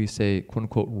 we say, quote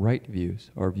unquote, right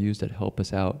views, or views that help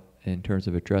us out in terms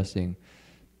of addressing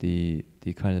the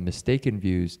kind of mistaken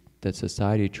views that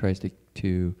society tries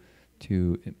to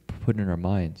put in our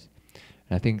minds.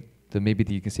 And I think that maybe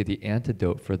you can say the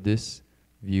antidote for this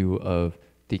view of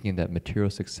thinking that material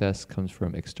success comes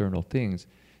from external things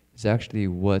is actually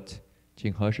what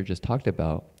Jin-He just talked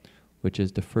about, which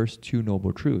is the first two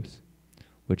noble truths,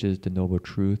 which is the noble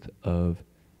truth of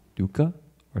dukkha,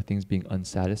 or things being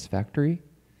unsatisfactory,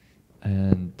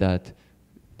 and that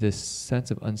this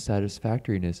sense of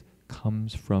unsatisfactoriness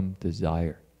comes from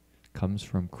desire, comes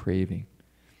from craving.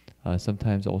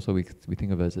 Sometimes also we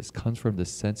think of it as this comes from the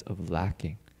sense of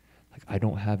lacking, like I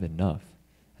don't have enough,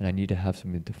 and I need to have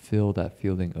something to fill that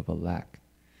feeling of a lack.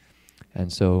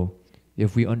 And so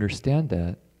if we understand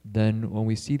that, then when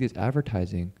we see this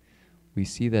advertising, we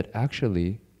see that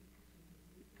actually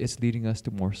it's leading us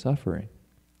to more suffering.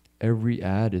 Every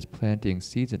ad is planting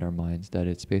seeds in our minds that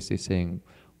it's basically saying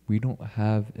we don't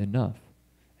have enough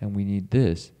and we need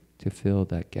this to fill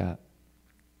that gap.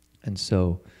 And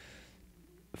so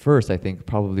first, I think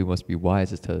probably must be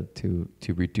wise is to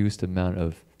reduce the amount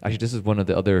of, actually this is one of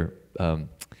the other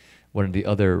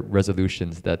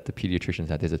resolutions that the pediatricians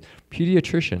had. They said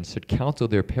pediatricians should counsel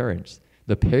their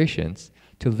the patients,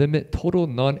 to limit total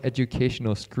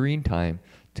non-educational screen time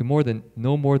to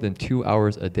no more than 2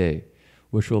 hours a day,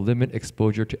 which will limit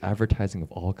exposure to advertising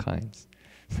of all kinds.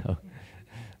 So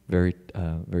very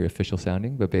official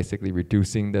sounding, but basically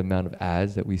reducing the amount of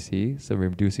ads that we see, so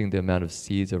reducing the amount of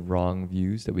seeds of wrong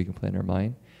views that we can plant in our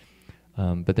mind,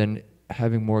 but then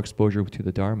having more exposure to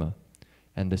the Dharma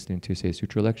and listening to, say,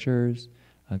 sutra lectures,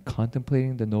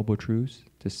 contemplating the noble truths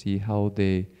to see how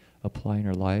they apply in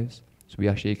our lives. So we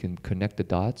actually can connect the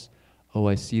dots. Oh,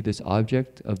 I see this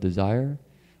object of desire.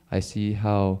 I see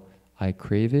how I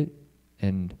crave it,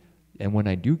 and when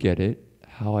I do get it,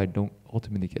 how I don't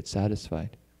ultimately get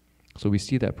satisfied. So we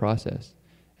see that process,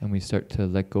 and we start to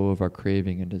let go of our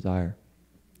craving and desire.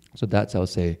 So that's, I would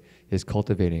say, is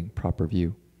cultivating proper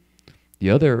view. The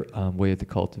other way to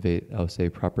cultivate, I would say,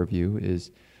 proper view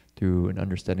is through an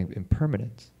understanding of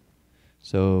impermanence.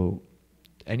 So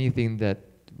anything that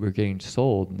we're getting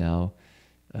sold now,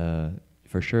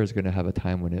 for sure is going to have a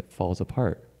time when it falls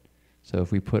apart. So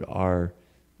if we put our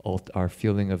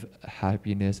feeling of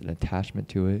happiness and attachment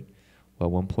to it, well,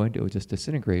 at one point it will just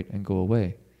disintegrate and go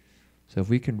away. So if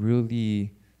we can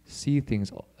really see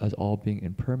things as all being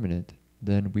impermanent,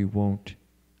 then we won't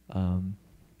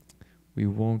we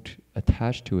won't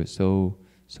attach to it so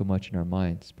much in our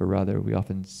minds, but rather we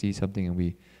often see something and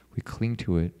we cling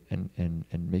to it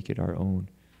and make it our own.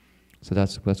 So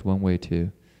that's one way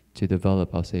to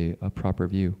develop, I'll say, a proper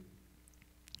view.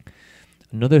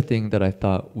 Another thing that I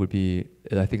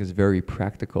think is very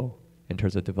practical in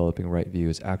terms of developing right view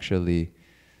is actually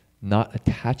not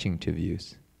attaching to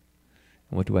views.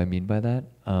 And what do I mean by that?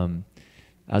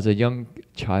 As a young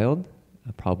child,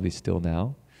 probably still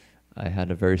now, I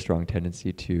had a very strong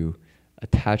tendency to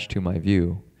attach to my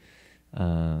view.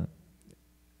 I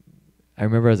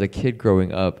remember as a kid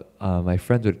growing up, my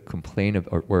friends would complain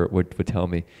or would tell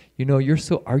me, you're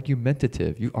so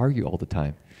argumentative. You argue all the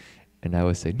time. And I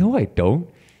would say, no, I don't.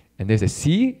 And they say,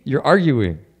 see, you're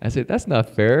arguing. I said, that's not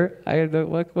fair.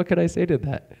 What could I say to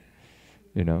that?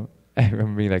 I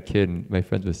remember being that kid and my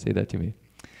friends would say that to me.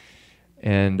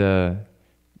 And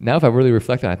now if I really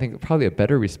reflect on it, I think probably a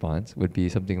better response would be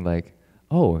something like,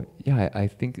 oh, yeah, I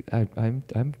think I'm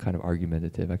kind of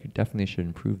argumentative. I definitely should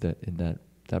improve that in that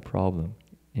problem.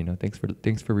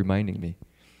 Thanks for reminding me.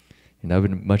 And that would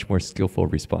be a much more skillful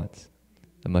response,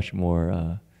 a much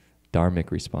more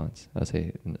dharmic response. I'll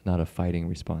say not a fighting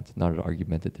response, not an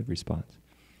argumentative response.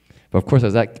 But of course,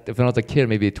 when I was a kid,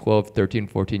 maybe 12, 13,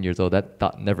 14 years old, that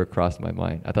thought never crossed my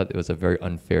mind. I thought it was a very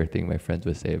unfair thing my friends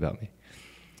would say about me.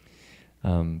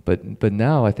 But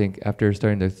now I think after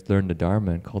starting to learn the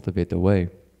Dharma and cultivate the way,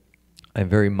 I'm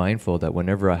very mindful that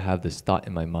whenever I have this thought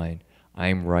in my mind,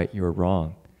 I'm right, you're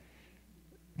wrong.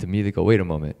 To me, they go, wait a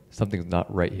moment, something's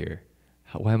not right here.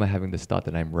 Why am I having this thought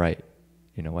that I'm right?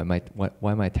 Why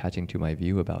am I attaching to my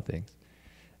view about things?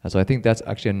 And so I think that's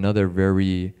actually another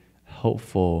very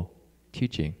helpful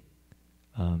teaching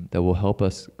that will help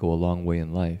us go a long way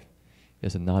in life,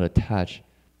 is to not attach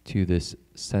to this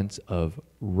sense of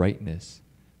rightness,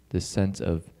 this sense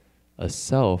of a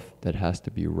self that has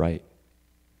to be right.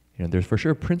 There's for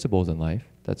sure principles in life,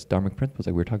 that's dharmic principles,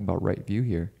 like we were talking about right view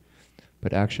here,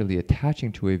 but actually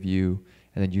attaching to a view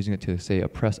and then using it to, say,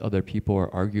 oppress other people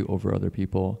or argue over other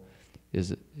people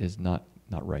is not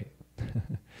right,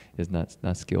 is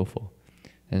not skillful.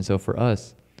 And so for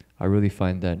us, I really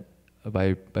find that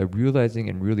by realizing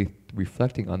and really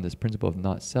reflecting on this principle of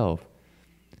not self,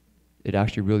 it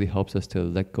actually really helps us to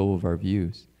let go of our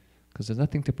views, because there's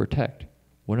nothing to protect.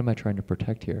 What am I trying to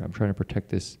protect here? I'm trying to protect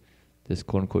this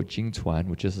quote unquote Jin-Chuan,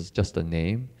 which is just a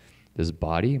name, this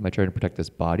body. Am I trying to protect this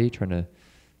body, trying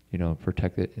to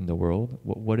protect it in the world?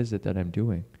 What is it that I'm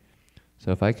doing?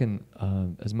 So if I can,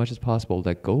 as much as possible,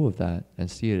 let go of that and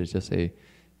see it as just a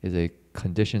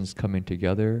conditions coming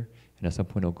together, and at some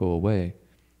point it'll go away,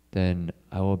 then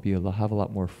I will have a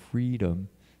lot more freedom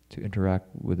to interact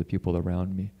with the people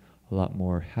around me, a lot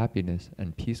more happiness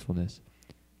and peacefulness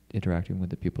interacting with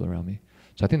the people around me.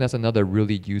 So I think that's another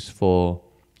really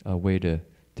useful way to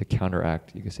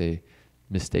counteract, you could say,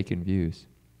 mistaken views.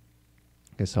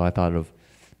 Okay, so I thought of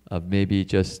maybe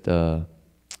just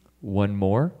one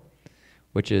more,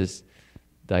 which is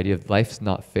the idea of life's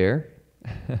not fair.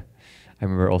 I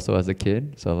remember also as a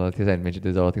kid, so a lot of things I mentioned,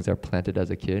 there's a lot of things that are planted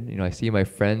as a kid. I see my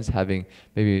friends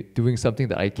maybe doing something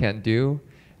that I can't do,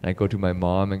 and I go to my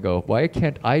mom and go, why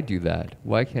can't I do that?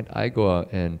 Why can't I go out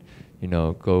and,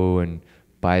 go and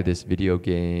buy this video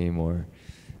game or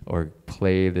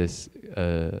play this,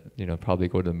 probably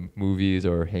go to movies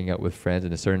or hang out with friends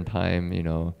at a certain time,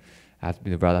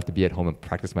 I'd rather have to be at home and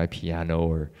practice my piano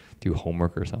or do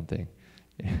homework or something.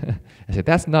 I said,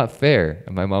 that's not fair.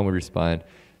 And my mom would respond,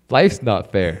 life's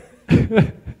not fair.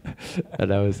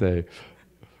 And I would say,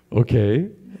 okay.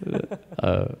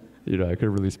 I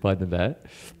couldn't really respond to that.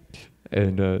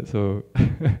 And so,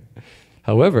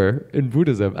 however, in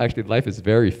Buddhism, actually life is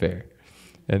very fair.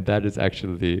 And that is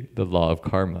actually the law of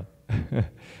karma.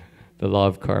 The law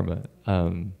of karma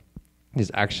is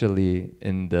actually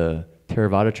in the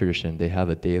Theravada tradition. They have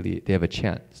a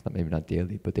chant. It's maybe not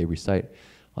daily, but they recite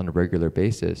on a regular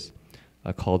basis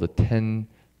called the 10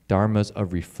 Dharmas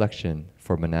of Reflection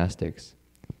for monastics.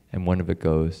 And one of it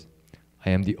goes,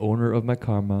 I am the owner of my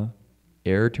karma,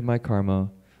 heir to my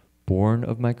karma, born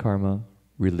of my karma,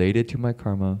 related to my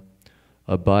karma,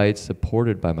 abides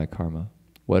supported by my karma.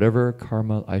 Whatever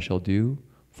karma I shall do,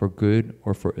 for good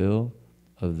or for ill,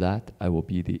 of that I will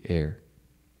be the heir.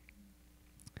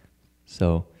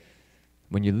 So,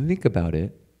 when you think about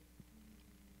it,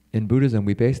 in Buddhism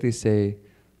we basically say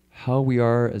how we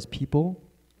are as people,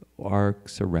 our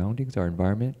surroundings, our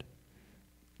environment,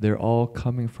 they're all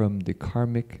coming from the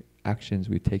karmic actions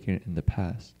we've taken in the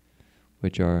past,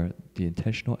 which are the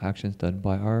intentional actions done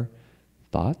by our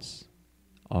thoughts,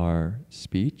 our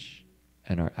speech,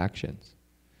 and our actions.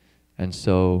 And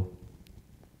so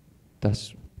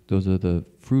that's Those are the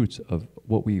fruits of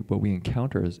what we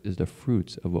encounter is the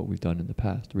fruits of what we've done in the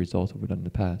past, the results of what we've done in the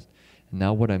past. And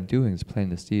now what I'm doing is planting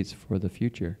the seeds for the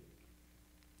future.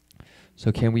 So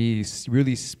can we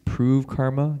really prove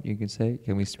karma, you can say?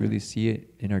 Can we really see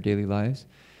it in our daily lives?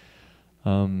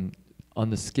 On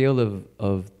the scale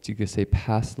of you could say,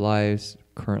 past lives,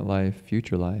 current life,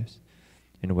 future lives,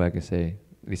 in a way I could say,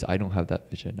 at least I don't have that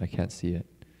vision, I can't see it.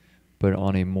 But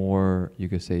on a more, you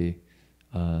could say,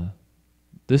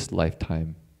 this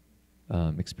lifetime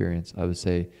experience, I would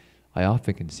say, I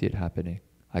often can see it happening.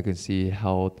 I can see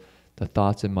how the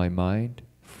thoughts in my mind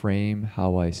frame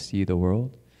how I see the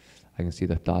world. I can see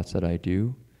the thoughts that I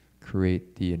do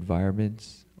create the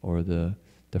environments or the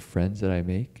friends that I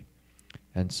make.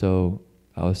 And so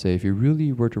I would say if you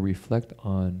really were to reflect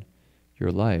on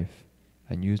your life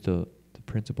and use the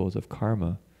principles of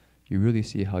karma, you really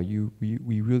see how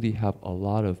we really have a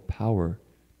lot of power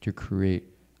to create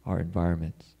our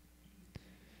environments.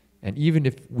 And even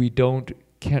if we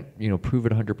can't prove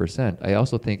it 100%, I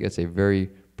also think it's a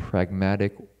very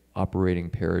pragmatic operating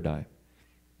paradigm.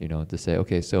 To say,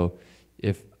 okay, so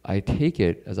if I take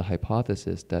it as a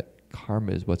hypothesis that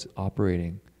karma is what's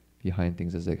operating behind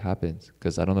things as it happens,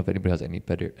 because I don't know if anybody has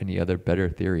any other better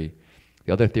theory.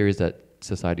 The other theory is that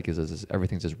society gives us is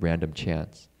everything's just random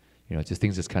chance. Just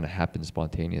things just kind of happen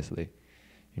spontaneously,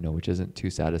 which isn't too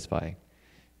satisfying.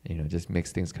 Just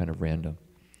makes things kind of random.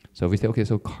 So if we say, okay,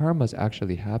 so karma is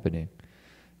actually happening,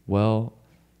 well,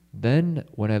 then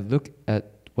when I look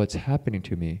at what's happening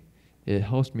to me, it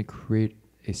helps me create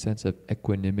a sense of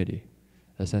equanimity,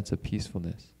 a sense of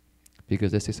peacefulness.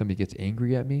 Because let's say somebody gets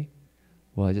angry at me,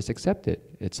 well, I just accept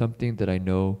it. It's something that I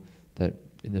know that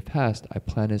in the past I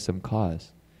planted some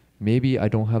cause. Maybe I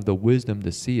don't have the wisdom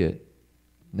to see it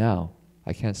now.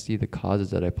 I can't see the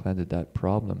causes that I planted that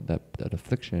problem, that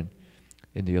affliction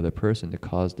in the other person that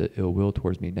caused the ill will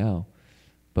towards me now.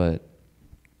 But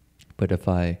if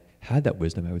I had that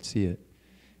wisdom, I would see it.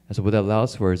 And so what that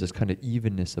allows for is this kind of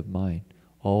evenness of mind.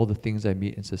 All the things I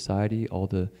meet in society, all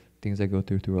the things I go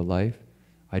through a life,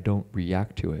 I don't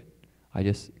react to it. I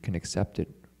just can accept it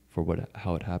for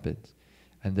how it happens.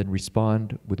 And then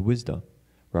respond with wisdom.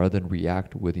 Rather than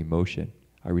react with emotion,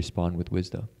 I respond with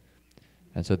wisdom.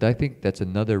 And so I think that's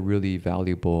another really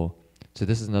valuable, so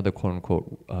this is another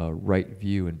quote-unquote right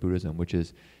view in Buddhism, which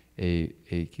is you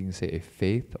can say a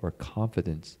faith or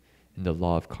confidence in the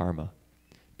law of karma.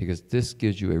 Because this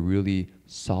gives you a really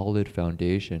solid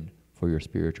foundation for your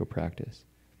spiritual practice.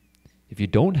 If you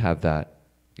don't have that,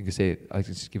 you can say, I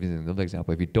can just give you another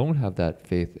example. If you don't have that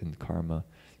faith in karma,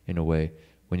 in a way,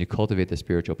 when you cultivate the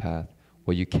spiritual path,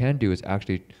 what you can do is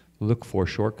actually look for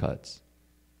shortcuts.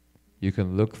 You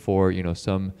can look for,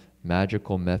 some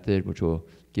magical method which will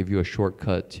give you a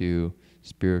shortcut to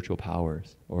spiritual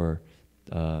powers or,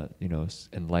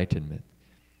 enlightenment.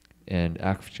 And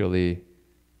actually,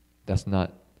 that's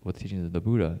not what the teachings of the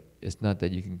Buddha. It's not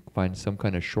that you can find some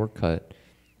kind of shortcut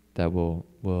that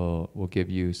will give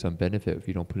you some benefit if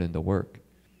you don't put in the work.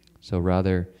 So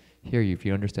rather, here, if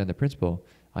you understand the principle,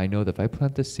 I know that if I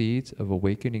plant the seeds of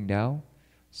awakening now,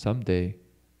 someday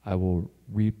I will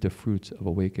reap the fruits of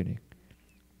awakening.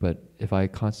 But if I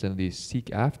constantly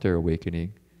seek after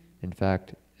awakening, in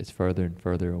fact, it's further and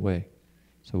further away.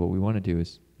 So what we want to do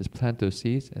is plant those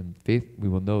seeds, and faith, we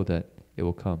will know that it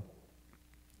will come.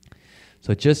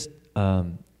 So just, I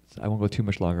won't go too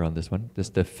much longer on this one.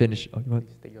 Just to finish,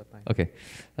 Take your time. Okay.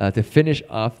 To finish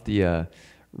off the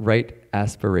right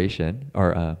aspiration,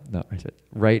 or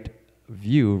right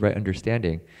view, right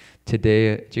understanding,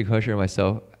 today Jin-He and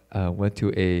myself went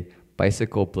to a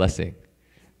bicycle blessing.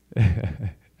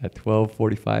 At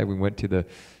 12:45, we went to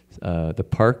the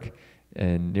park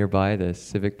and nearby, the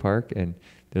civic park, and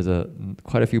there's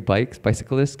quite a few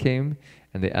bicyclists came,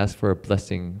 and they asked for a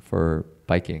blessing for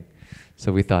biking.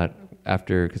 So we thought,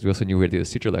 because we also knew we were going to do a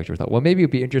sutra lecture, we thought, well, maybe it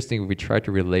would be interesting if we tried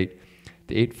to relate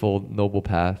the Eightfold Noble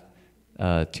Path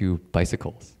to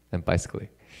bicycles and bicycling.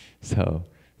 So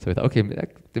we thought, okay,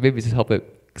 maybe just help it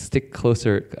stick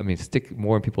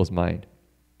more in people's mind.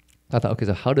 I thought, okay,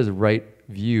 so how does right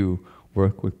view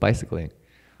work with bicycling?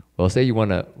 Well, say you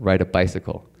want to ride a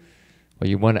bicycle. Well,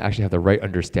 you want to actually have the right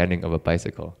understanding of a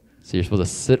bicycle. So you're supposed to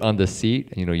sit on the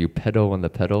seat, and you pedal on the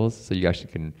pedals, so you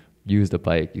actually can use the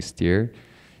bike, you steer.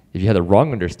 If you had the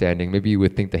wrong understanding, maybe you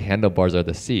would think the handlebars are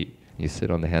the seat. You sit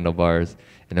on the handlebars,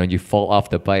 and then when you fall off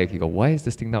the bike, you go, why is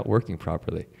this thing not working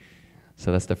properly?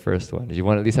 So that's the first one. You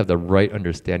want to at least have the right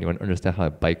understanding. You want to understand how a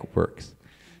bike works.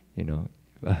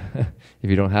 If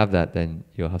you don't have that, then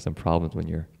you'll have some problems when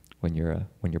you're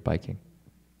biking.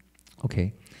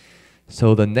 Okay,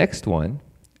 so the next one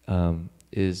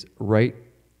is right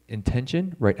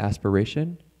intention, right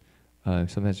aspiration.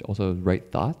 sometimes also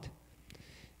right thought.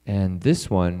 And this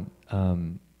one,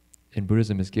 in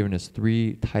Buddhism, is given us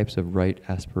 3 types of right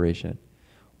aspiration.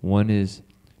 One is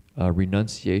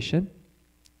renunciation,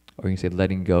 or you can say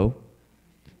letting go,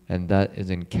 and that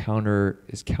is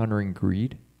countering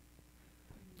greed.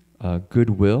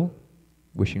 Goodwill,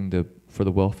 wishing for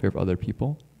the welfare of other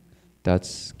people,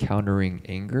 that's countering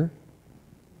anger.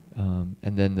 And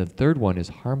then the third one is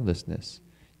harmlessness.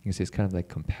 You can say it's kind of like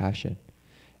compassion,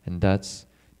 and that's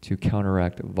to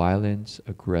counteract violence,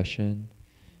 aggression,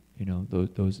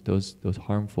 those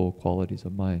harmful qualities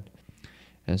of mind.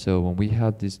 And so when we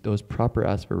have those proper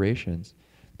aspirations,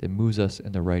 it moves us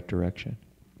in the right direction.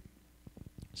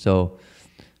 So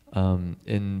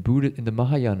in the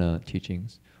Mahayana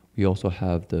teachings, we also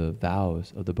have the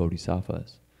vows of the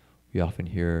bodhisattvas. We often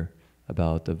hear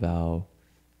about the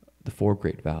 4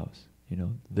 great vows.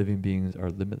 Living beings are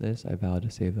limitless, I vow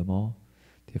to save them all.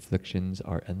 The afflictions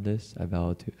are endless, I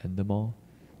vow to end them all.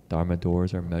 Dharma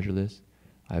doors are measureless,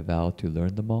 I vow to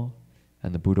learn them all.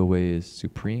 And the Buddha way is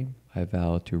supreme, I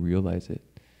vow to realize it.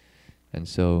 And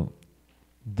so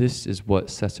this is what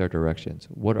sets our directions.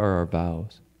 What are our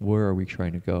vows? Where are we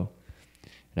trying to go?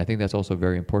 And I think that's also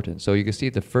very important. So you can see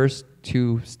the first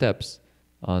 2 steps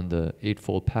on the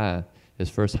Eightfold Path is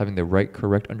first having the right,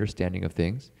 correct understanding of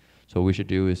things. So what we should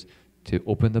do is to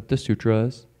open up the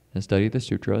sutras and study the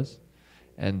sutras,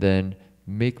 and then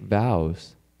make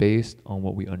vows based on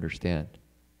what we understand,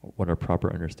 what our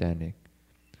proper understanding.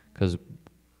 Because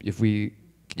you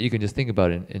can just think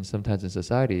about it, and sometimes in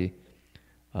society,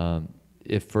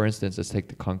 if, for instance, let's take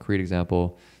the concrete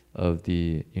example of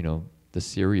the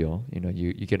cereal.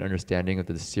 You get understanding of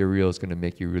that the cereal is going to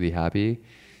make you really happy,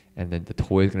 and then the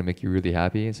toy is going to make you really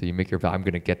happy, and so you make your vow, I'm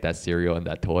going to get that cereal and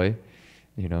that toy,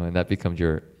 and that becomes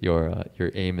your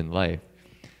aim in life.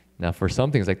 Now, for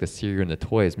some things like the cereal and the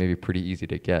toy is maybe pretty easy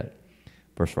to get,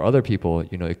 but for other people,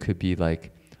 it could be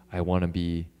like, I want to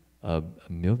be a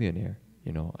millionaire.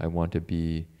 I want to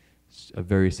be a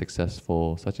very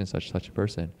successful such and such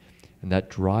person, and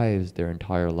that drives their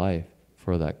entire life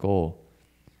for that goal,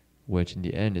 which in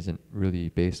the end isn't really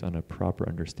based on a proper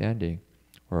understanding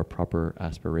or a proper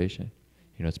aspiration.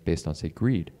 It's based on, say,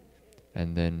 greed.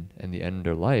 And then in the end of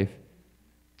their life,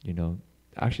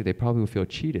 actually they probably will feel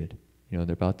cheated.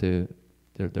 They're about to,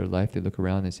 their life, they look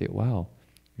around and they say, wow,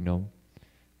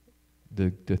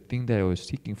 the thing that I was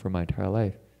seeking for my entire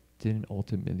life didn't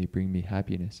ultimately bring me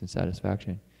happiness and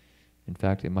satisfaction. In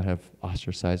fact, it might have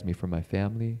ostracized me from my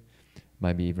family,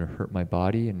 might even hurt my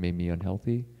body and made me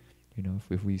unhealthy.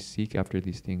 If we seek after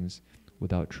these things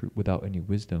without any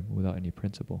wisdom, without any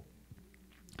principle.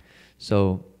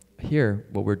 So here,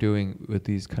 what we're doing with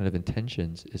these kind of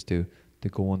intentions is to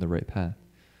go on the right path.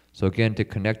 So again, to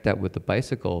connect that with the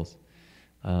bicycles,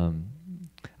 I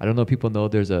don't know if people know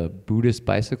there's a Buddhist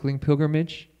bicycling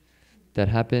pilgrimage that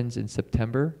happens in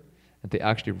September, and they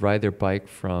actually ride their bike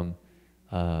from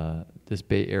this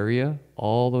Bay Area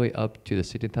all the way up to the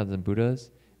 16,000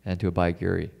 Buddhas and to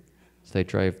Abhayagiri. So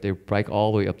they bike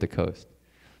all the way up the coast.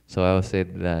 So I would say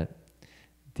that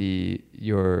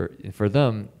for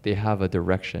them, they have a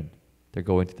direction. They're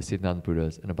going to the 16,000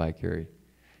 Buddhas and Abhayagiri.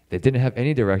 They didn't have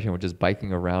any direction, we're just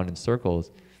biking around in circles.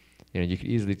 You could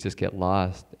easily just get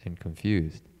lost and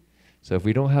confused. So if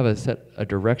we don't have a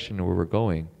direction where we're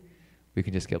going, we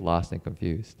can just get lost and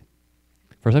confused.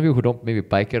 For some people who don't maybe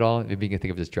bike at all, maybe you can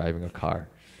think of just driving a car.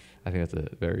 I think that's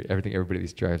everybody at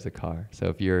least drives a car. So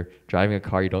if you're driving a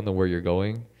car, you don't know where you're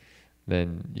going,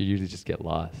 then you usually just get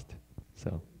lost.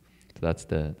 So that's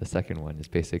the second one, is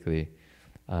basically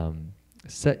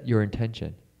set your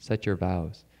intention, set your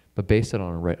vows, but base it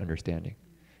on a right understanding.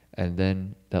 And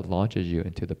then that launches you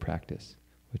into the practice,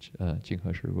 which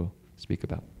Jin-He Sure will speak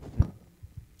about.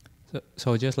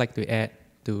 So just like to add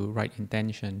to right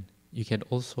intention, you can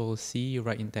also see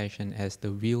right intention as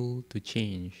the will to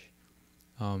change,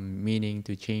 meaning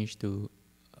to change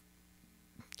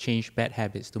bad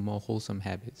habits to more wholesome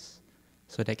habits.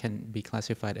 So that can be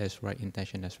classified as right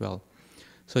intention as well.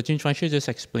 So Jin-Chuan just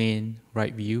explained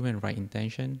right view and right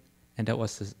intention, and that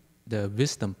was the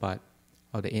wisdom part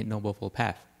of the Eight Noble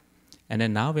Path. And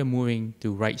then now we're moving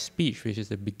to right speech, which is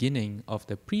the beginning of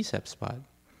the precepts part.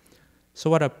 So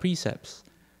what are precepts?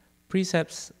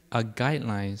 Precepts are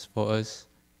guidelines for us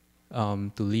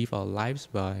to live our lives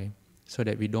by, so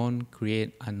that we don't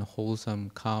create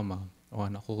unwholesome karma or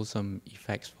unwholesome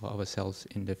effects for ourselves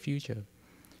in the future.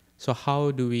 So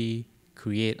how do we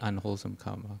create unwholesome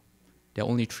karma? There are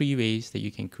only 3 ways that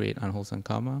you can create unwholesome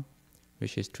karma,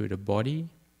 which is through the body,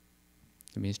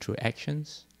 that means through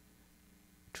actions,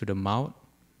 through the mouth,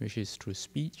 which is through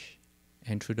speech,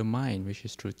 and through the mind, which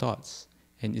is through thoughts.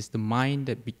 And it's the mind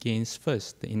that begins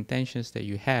first, the intentions that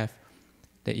you have,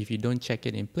 that if you don't check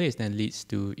it in place, then leads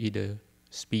to either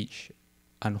speech,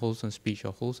 unwholesome speech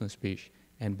or wholesome speech,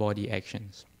 and body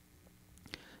actions.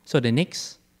 So the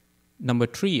next, number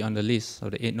 3 on the list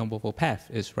of the 8 Noble Path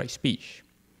is right speech.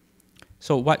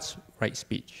 So what's right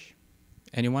speech?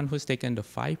 Anyone who's taken the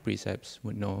 5 precepts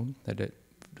would know that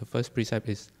the first precept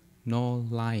is no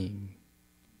lying.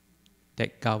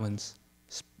 That governs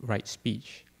right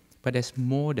speech. But there's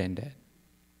more than that.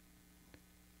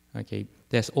 Okay,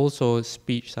 there's also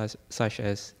speech such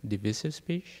as divisive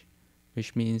speech,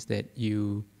 which means that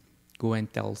you go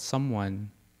and tell someone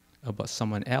about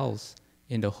someone else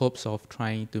in the hopes of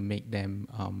trying to make them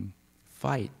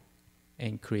fight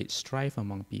and create strife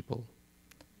among people.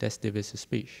 That's divisive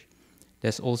speech.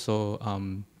 There's also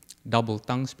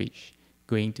double-tongued speech,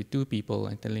 going to 2 people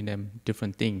and telling them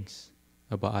different things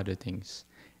about other things.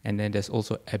 And then there's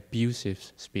also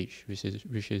abusive speech, which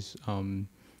is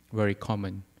very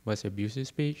common. What's abusive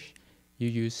speech? You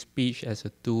use speech as a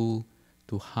tool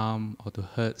to harm or to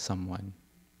hurt someone.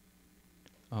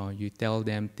 You tell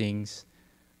them things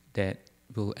that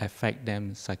will affect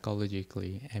them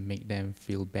psychologically and make them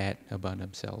feel bad about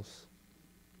themselves.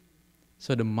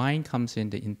 So the mind comes in,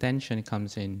 the intention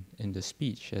comes in the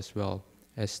speech as well.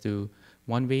 As to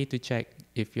one way to check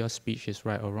if your speech is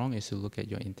right or wrong is to look at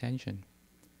your intention.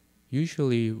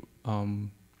 Usually,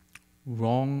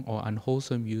 wrong or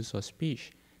unwholesome use of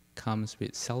speech comes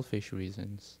with selfish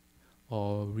reasons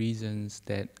or reasons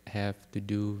that have to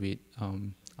do with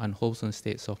unwholesome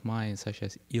states of mind, such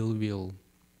as ill will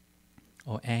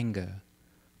or anger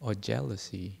or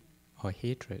jealousy or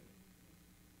hatred.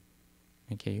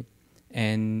 Okay,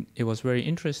 and it was very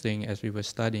interesting as we were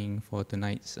studying for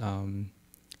tonight's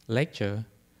lecture.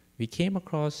 We came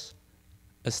across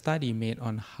a study made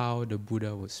on how the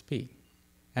Buddha would speak.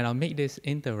 And I'll make this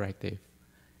interactive.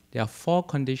 There are 4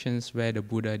 conditions where the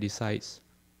Buddha decides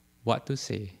what to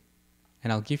say.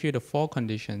 And I'll give you the 4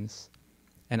 conditions,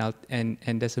 and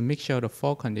there's a mixture of the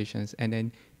 4 conditions, and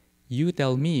then you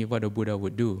tell me what the Buddha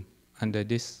would do under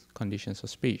these conditions of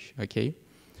speech, okay?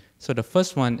 So the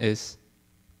first one is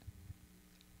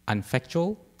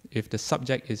unfactual. If the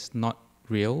subject is not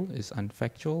real, is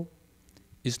unfactual,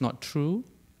 is not true,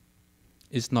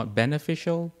 is not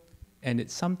beneficial, and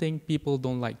it's something people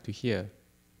don't like to hear.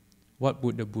 What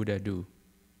would the Buddha do?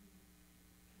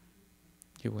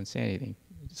 He won't say anything.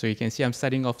 So you can see I'm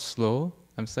starting off slow,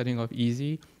 I'm starting off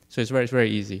easy, so it's very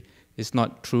easy. It's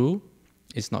not true,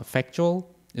 it's not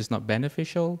factual, it's not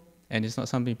beneficial, and it's not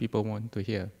something people want to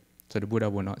hear. So the Buddha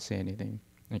will not say anything.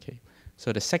 Okay.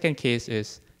 So the second case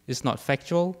is, it's not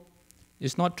factual,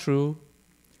 it's not true,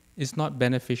 it's not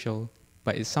beneficial,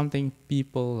 but it's something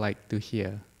people like to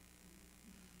hear.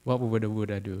 What would the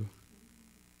Buddha do?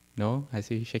 No? I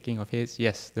see shaking of heads.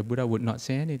 Yes, the Buddha would not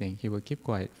say anything. He would keep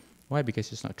quiet. Why?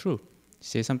 Because it's not true.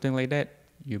 Say something like that,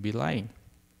 you'll be lying.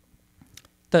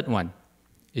 Third one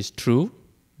is true.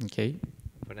 Okay.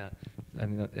 But I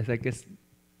mean, I guess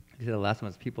the last one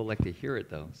is people like to hear it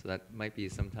though. So that might be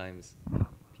sometimes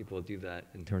people do that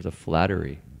in terms of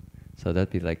flattery. So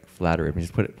that'd be like flattery. I mean,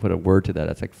 just put a word to that.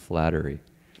 That's like flattery.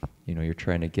 You know, you're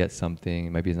trying to get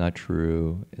something. Maybe it's not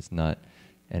true. It's not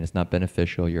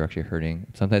beneficial. You're actually hurting.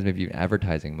 Sometimes maybe even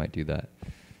advertising might do that.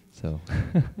 So,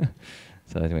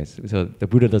 so anyways, so the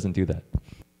Buddha doesn't do that.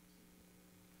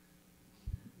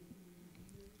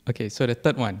 Okay, so the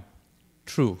third one,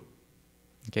 true.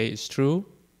 Okay, it's true,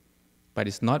 but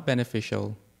it's not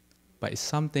beneficial, but it's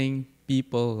something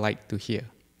people like to hear.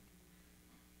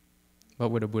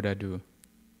 What would the Buddha do?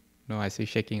 No, I see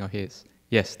shaking of heads.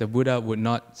 Yes, the Buddha would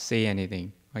not say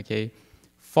anything. Okay,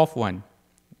 fourth one.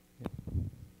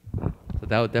 So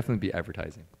that would definitely be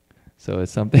advertising. So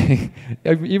it's something,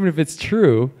 even if it's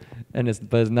true, but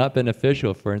it's not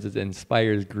beneficial, for instance, it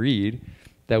inspires greed,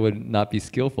 that would not be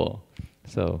skillful.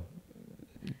 So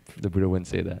the Buddha wouldn't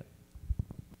say that.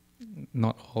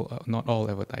 Not all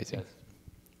advertising.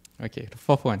 Yes. Okay, the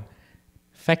fourth one.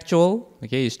 Factual,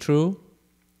 okay, it's true,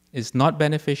 it's not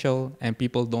beneficial, and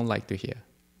people don't like to hear.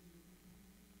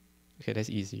 Okay, that's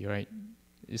easy, right?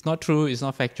 It's not true, it's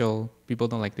not factual, people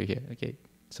don't like to hear. Okay,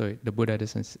 so the Buddha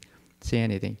doesn't say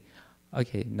anything.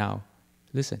 Okay, now,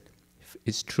 listen.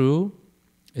 It's true,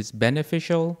 it's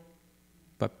beneficial,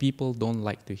 but people don't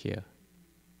like to hear.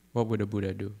 What would the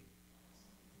Buddha do?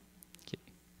 Okay.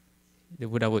 The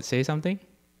Buddha would say something?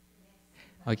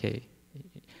 Okay.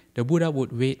 The Buddha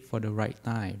would wait for the right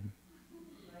time.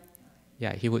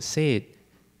 Yeah, he would say it,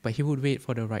 but he would wait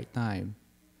for the right time.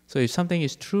 So if something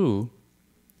is true,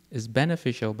 it's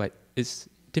beneficial, but it's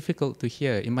difficult to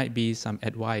hear. It might be some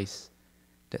advice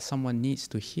that someone needs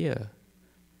to hear.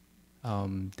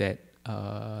 that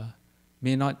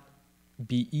may not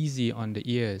be easy on the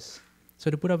ears. So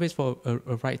the Buddha waits for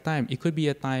a right time. It could be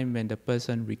a time when the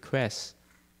person requests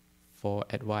for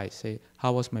advice. Say,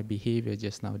 how was my behavior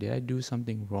just now? Did I do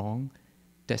something wrong?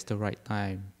 That's the right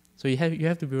time. So you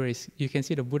have to be you can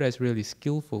see the Buddha is really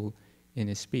skillful in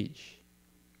his speech.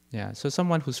 Yeah. So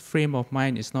someone whose frame of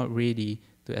mind is not ready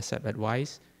to accept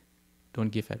advice, don't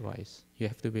give advice. You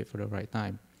have to wait for the right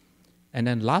time. And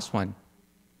then last one,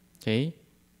 okay,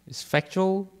 is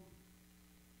factual,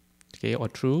 okay, or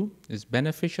true, is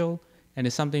beneficial, and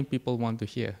it's something people want to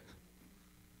hear.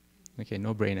 Okay,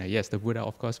 no-brainer. Yes, the Buddha,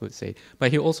 of course, would say.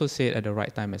 But he also said at the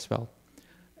right time as well.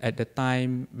 At the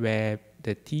time where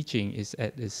the teaching is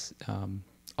at its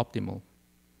optimal.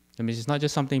 That means it's not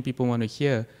just something people want to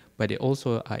hear, but they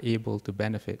also are able to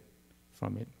benefit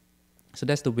from it. So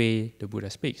that's the way the Buddha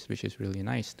speaks, which is really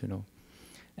nice to know.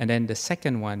 And then the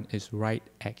second one is right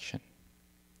action.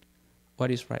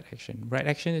 What is right action? Right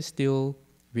action is still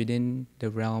within the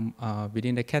realm,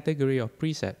 within the category of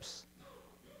precepts,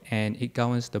 and it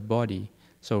governs the body.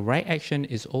 So right action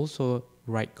is also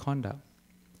right conduct,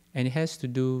 and it has to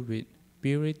do with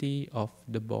purity of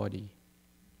the body.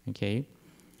 Okay?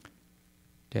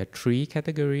 There are 3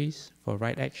 categories for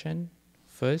right action.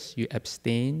 First, you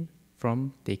abstain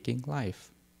from taking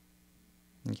life.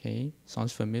 Okay?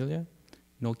 Sounds familiar?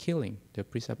 No killing, the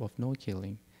precept of no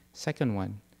killing. Second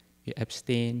one, you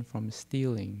abstain from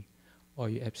stealing, or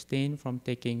you abstain from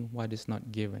taking what is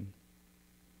not given.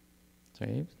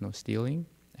 Sorry, no stealing.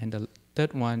 And the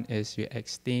third one is you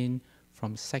abstain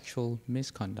from sexual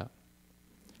misconduct.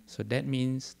 So that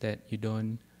means that you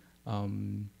don't,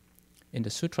 in the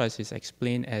sutras it's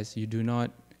explained as you do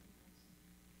not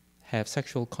have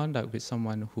sexual conduct with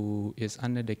someone who is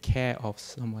under the care of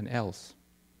someone else.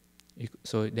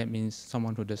 So that means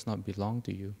someone who does not belong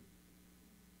to you.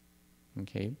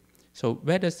 Okay? So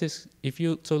where does this,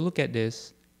 so look at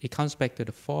this, it comes back to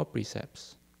the 4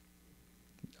 precepts.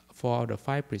 4 out of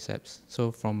 5 precepts.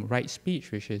 So from right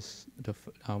speech, which is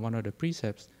one of the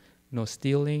precepts, no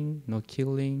stealing, no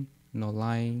killing, no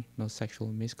lying, no sexual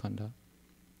misconduct.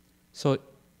 So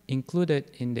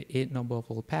included in the 8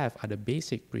 Noble Path are the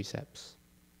basic precepts,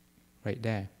 right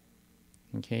there.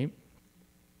 Okay?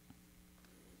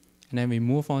 And then we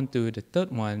move on to the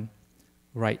third one,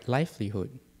 right livelihood.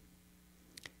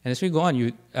 And as we go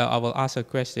on, I will ask a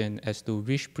question as to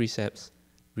which precepts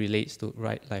relates to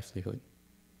right livelihood.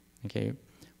 Okay,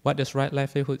 what does right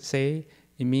livelihood say?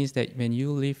 It means that when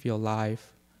you live your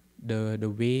life,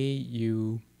 the way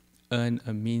you earn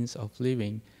a means of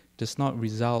living does not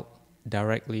result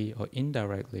directly or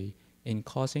indirectly in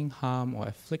causing harm or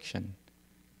affliction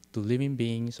to living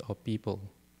beings or people.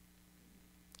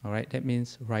 All right, that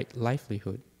means right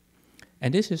livelihood.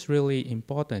 And this is really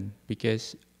important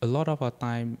because a lot of our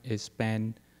time is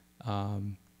spent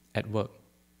at work.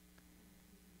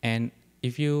 And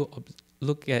if you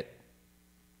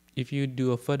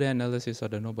do a further analysis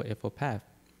of the Noble Eightfold Path,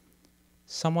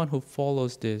 someone who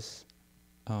follows this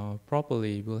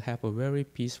properly will have a very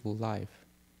peaceful life.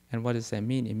 And what does that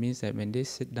mean? It means that when they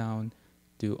sit down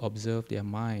to observe their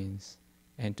minds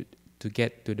and to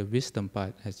get to the wisdom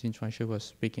part, as Jin-Chuan was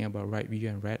speaking about right view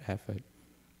and right effort,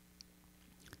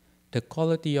 the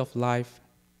quality of life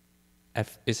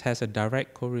has a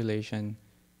direct correlation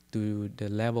to the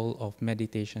level of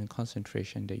meditation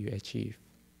concentration that you achieve.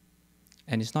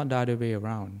 And it's not the other way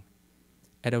around.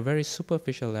 At a very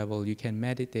superficial level, you can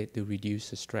meditate to reduce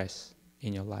the stress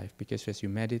in your life, because as you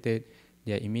meditate,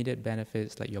 there are immediate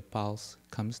benefits like your pulse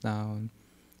comes down,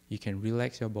 you can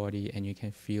relax your body, and you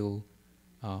can feel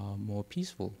more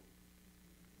peaceful.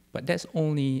 But that's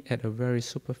only at a very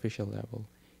superficial level.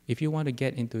 If you want to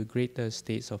get into greater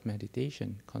states of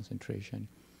meditation, concentration,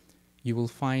 you will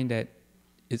find that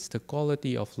it's the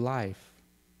quality of life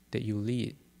that you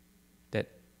lead that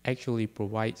actually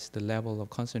provides the level of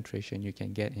concentration you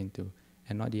can get into,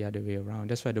 and not the other way around.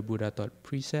 That's why the Buddha taught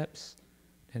precepts,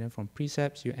 and then from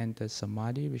precepts you enter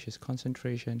samadhi, which is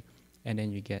concentration, and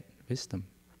then you get wisdom.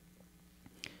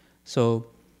 So,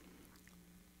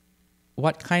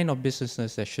 what kind of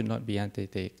businesses that should not be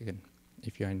undertaken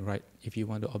if you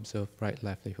want to observe right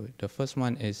livelihood? The first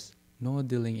one is no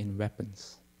dealing in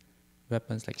weapons.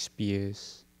 Weapons like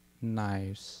spears,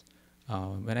 knives.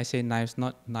 When I say knives,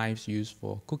 not knives used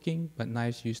for cooking, but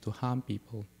knives used to harm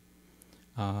people.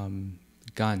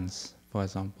 Guns, for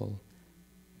example,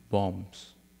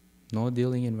 bombs. No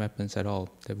dealing in weapons at all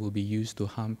that will be used to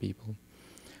harm people.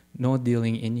 No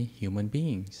dealing in human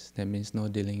beings. That means no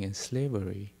dealing in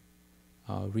slavery.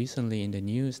 Recently in the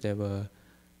news, there were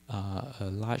a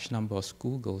large number of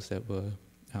schoolgirls that were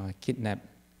kidnapped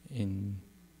in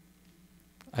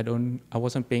I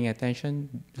wasn't paying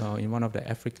attention in one of the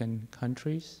African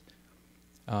countries.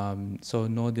 So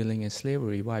no dealing in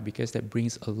slavery. Why? Because that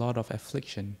brings a lot of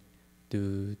affliction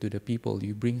to the people.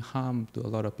 You bring harm to a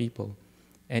lot of people.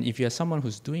 And if you're someone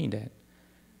who's doing that,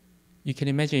 you can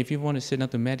imagine if you want to sit down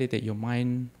to meditate, your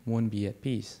mind won't be at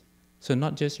peace. So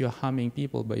not just you're harming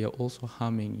people, but you're also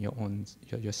harming your own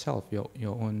yourself, your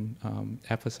own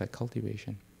efforts at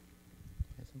cultivation.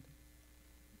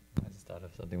 I just thought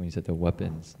of something when you said the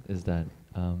weapons, is that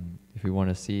if we want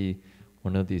to see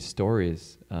one of these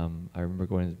stories, I remember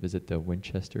going to visit the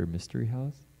Winchester Mystery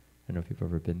House. I don't know if you've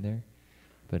ever been there,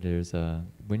 but there's a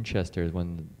Winchester,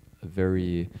 a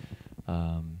very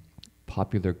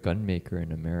popular gun maker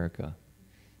in America,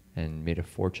 and made a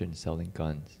fortune selling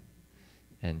guns.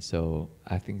 And so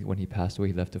I think when he passed away,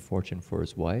 he left a fortune for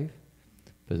his wife,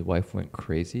 but his wife went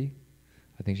crazy.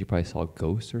 I think she probably saw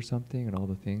ghosts or something and all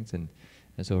the things. And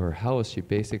so her house, she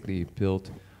basically built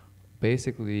this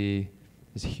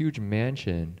huge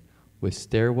mansion with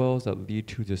stairwells that lead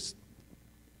to just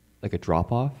like a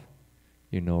drop-off,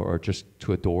 or just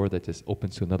to a door that just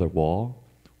opens to another wall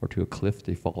or to a cliff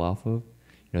they fall off of.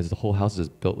 The whole house is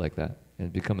built like that, and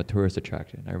it's become a tourist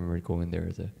attraction. I remember going there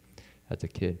as a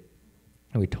kid,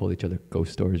 and we told each other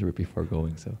ghost stories right before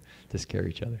going, so to scare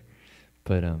each other.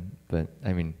 But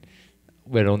I mean,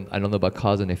 I don't know about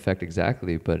cause and effect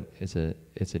exactly, but it's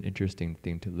an interesting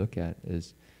thing to look at.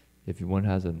 Is if one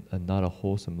has a not a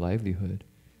wholesome livelihood,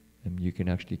 you can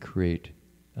actually create,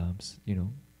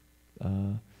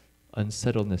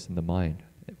 unsettledness in the mind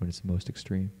when it's most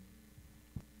extreme.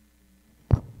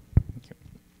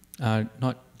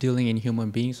 Not dealing in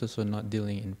human beings, also not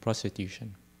dealing in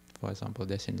prostitution, for example,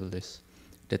 that's in the list.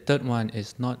 The third one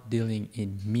is not dealing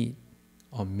in meat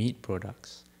or meat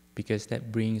products, because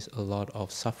that brings a lot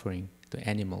of suffering to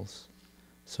animals.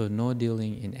 So no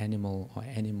dealing in animal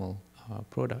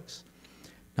products.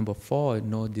 Number 4,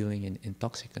 no dealing in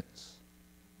intoxicants.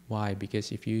 Why?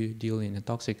 Because if you deal in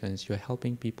intoxicants, you're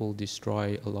helping people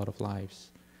destroy a lot of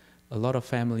lives. A lot of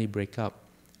families break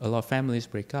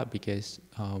up because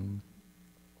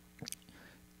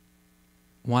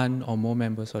one or more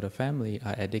members of the family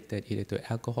are addicted either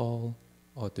to alcohol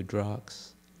or to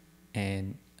drugs.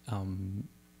 And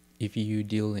if you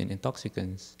deal in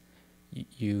intoxicants,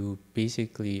 you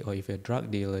basically, or if you're a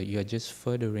drug dealer, you're just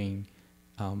furthering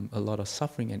a lot of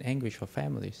suffering and anguish for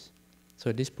families.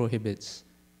 So this prohibits,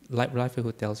 like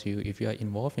livelihood tells you, if you are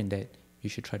involved in that, you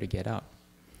should try to get out.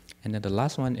 And then the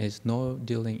last one is no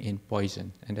dealing in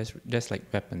poison, and that's like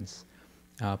weapons,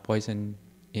 poison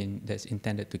that's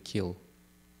intended to kill.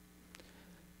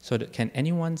 So can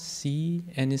anyone see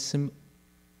any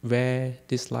where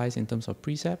this lies in terms of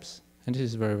precepts? And this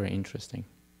is very, very interesting.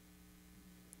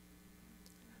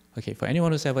 Okay, for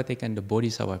anyone who's ever taken the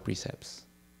Bodhisattva precepts,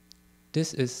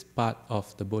 this is part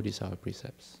of the Bodhisattva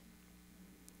precepts.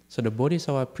 So the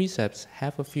Bodhisattva precepts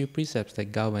have a few precepts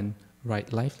that govern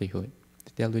right livelihood.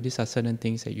 They tell you these are certain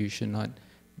things that you should not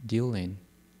deal in.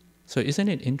 So isn't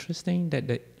it interesting that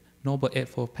the Noble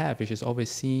Eightfold Path, which is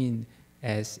always seen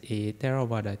as a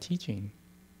Theravada teaching,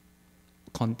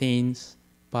 contains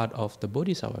part of the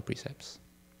Bodhisattva precepts?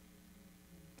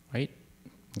 Right?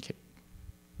 Okay.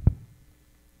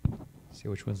 See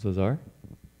which ones those are?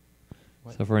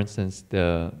 What? So for instance,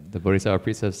 the Bodhisattva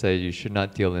precepts say you should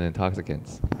not deal in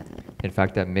intoxicants. In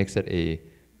fact, that makes it a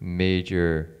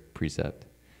major precept.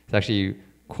 It's actually,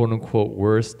 quote unquote,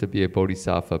 worse to be a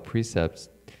Bodhisattva precept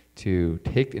to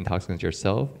take intoxicants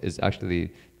yourself is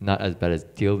actually not as bad as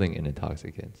dealing in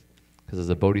intoxicants. Because as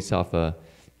a Bodhisattva,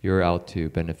 you're out to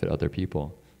benefit other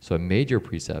people. So a major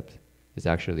precept is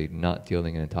actually not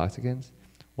dealing in intoxicants,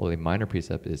 while a minor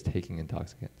precept is taking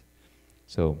intoxicants.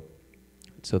 So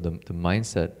the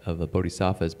mindset of a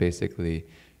Bodhisattva is basically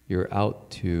you're out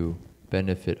to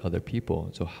benefit other people.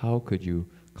 So how could you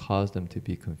cause them to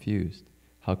be confused?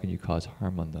 How can you cause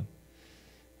harm on them?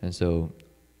 And so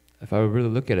if I would really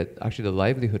look at it, actually the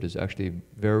livelihood is actually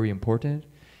very important,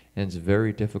 and it's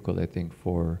very difficult, I think,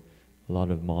 for a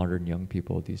lot of modern young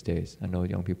people these days. I know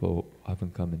young people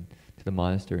often come into the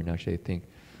monastery and actually think,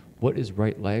 what is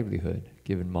right livelihood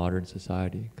given modern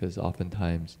society? Because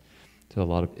oftentimes there's a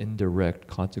lot of indirect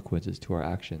consequences to our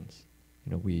actions.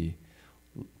 We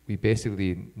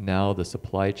basically, now the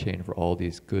supply chain for all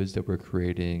these goods that we're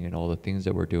creating and all the things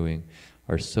that we're doing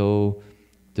are so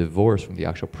divorced from the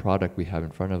actual product we have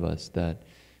in front of us that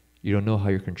you don't know how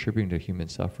you're contributing to human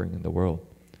suffering in the world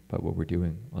by what we're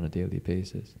doing on a daily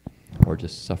basis, or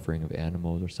just suffering of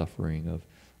animals, or suffering of,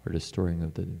 or destroying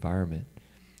of the environment.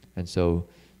 And so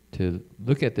to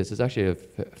look at this is actually a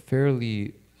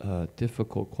fairly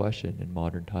difficult question in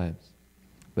modern times.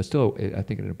 But still, I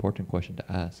think an important question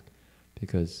to ask,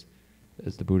 because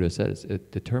as the Buddha says,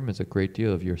 it determines a great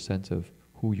deal of your sense of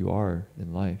who you are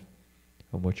in life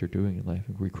and what you're doing in life.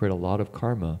 And we create a lot of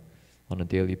karma on a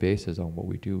daily basis on what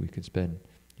we do. We can spend,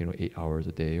 8 hours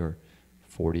a day or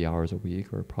 40 hours a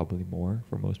week, or probably more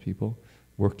for most people,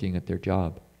 working at their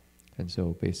job. And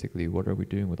so basically, what are we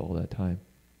doing with all that time?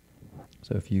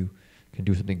 So if you can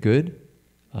do something good,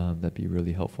 that'd be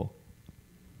really helpful.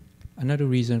 Another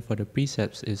reason for the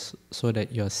precepts is so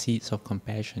that your seeds of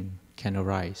compassion can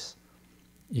arise.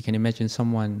 You can imagine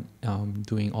someone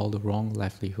doing all the wrong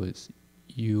livelihoods.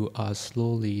 You are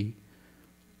slowly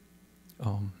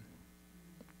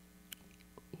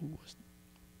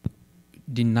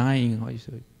denying, how you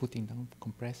say, putting down,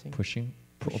 compressing,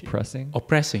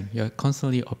 oppressing. You're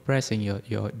constantly oppressing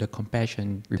the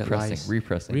compassion,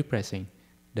 repressing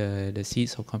the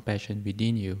seeds of compassion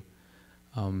within you,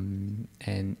 and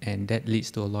that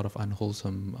leads to a lot of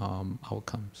unwholesome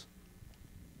outcomes.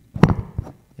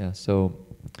 Yeah. So,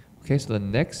 okay. So the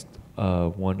next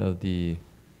one of the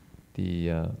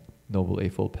Noble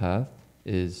Eightfold Path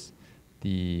is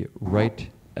the right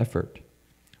effort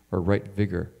or right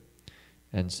vigor.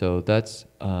 And so that's,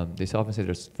 they often say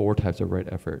there's 4 types of right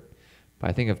effort. But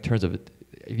I think in terms of it,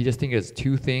 if you just think it's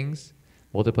 2 things,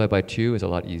 multiplied by 2 is a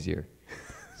lot easier.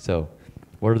 So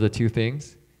what are the 2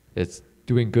 things? It's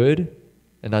doing good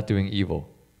and not doing evil.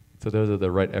 So those are the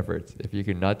right efforts. If you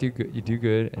can not do good, you do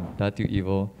good and not do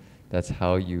evil, that's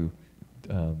how you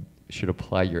should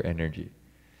apply your energy.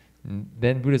 And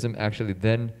then Buddhism actually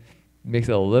then makes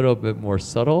it a little bit more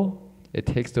subtle. It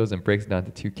takes those and breaks it down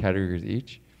to 2 categories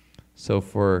each. So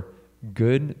for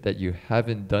good that you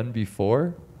haven't done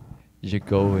before, you should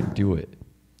go and do it.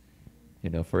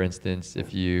 For instance,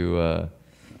 if you, I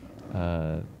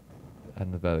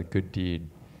don't know about a good deed,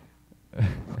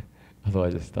 although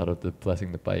I just thought of the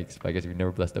blessing the bikes, but I guess if you've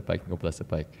never blessed a bike, you can go bless a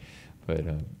bike. But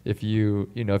if if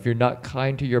you're not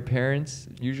kind to your parents,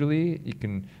 usually you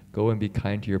can go and be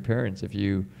kind to your parents. If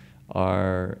you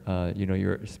are,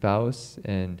 your spouse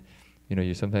and,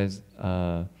 you sometimes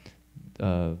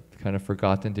kind of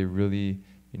forgotten to really,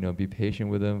 be patient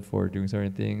with them for doing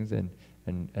certain things and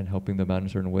helping them out in a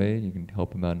certain way, you can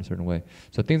help them out in a certain way.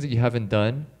 So things that you haven't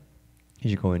done,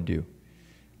 you should go and do.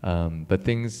 But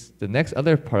the next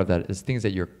other part of that is things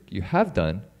that you have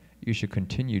done, you should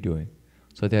continue doing.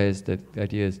 So the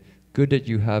idea is good that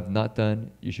you have not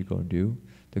done, you should go and do.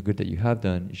 The good that you have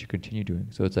done, you should continue doing.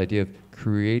 So it's the idea of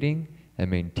creating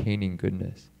and maintaining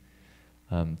goodness.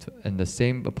 And the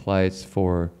same applies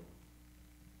for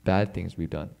bad things we've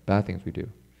done, bad things we do.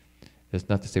 It's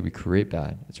not to say we create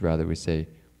bad, it's rather we say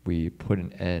we put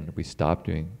an end, we stop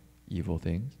doing evil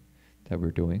things that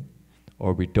we're doing,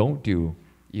 or we don't do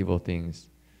evil things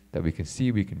that we can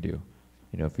see we can do.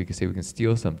 If we can say we can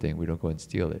steal something, we don't go and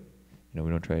steal it. We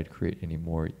don't try to create any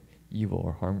more evil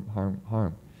or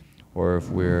harm. Or if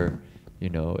we're,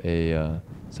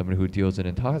 somebody who deals in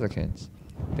intoxicants,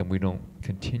 then we don't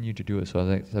continue to do it.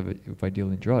 So if I deal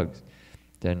in drugs,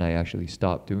 then I actually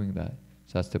stop doing that.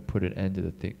 So that's to put an end to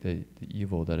the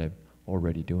evil that I'm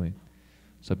already doing.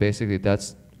 So basically,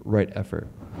 that's right effort,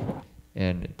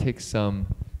 and it takes some.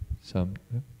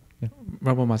 Yeah.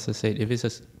 Rabbi Master said, if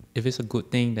it's a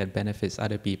good thing that benefits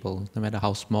other people, no matter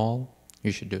how small,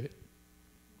 you should do it.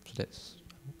 So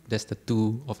that's the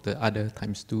 2 of the other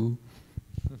times 2.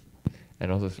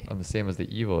 And also on the same as the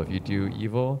evil. If you do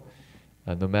evil,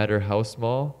 no matter how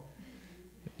small,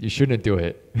 you shouldn't do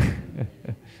it.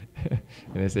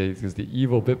 And they say because the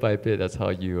evil, bit by bit, that's how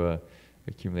you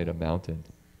accumulate a mountain.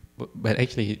 But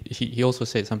actually, he also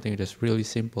said something that's really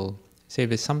simple. Say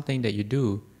if it's something that you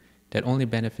do that only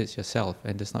benefits yourself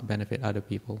and does not benefit other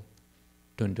people,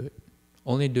 don't do it.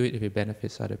 Only do it if it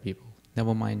benefits other people.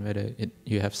 Never mind whether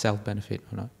you have self-benefit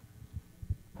or not.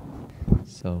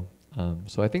 So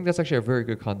I think that's actually a very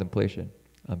good contemplation,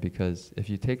 because if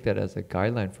you take that as a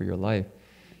guideline for your life,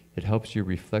 it helps you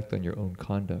reflect on your own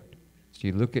conduct. So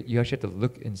you actually have to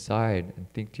look inside and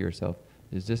think to yourself,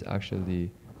 is this actually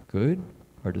good,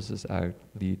 or does this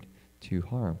lead to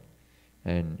harm?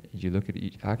 And you look at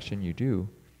each action you do,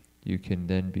 you can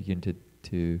then begin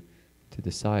to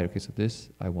decide, okay, so this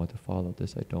I want to follow,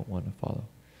 this I don't want to follow.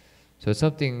 So it's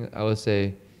something I would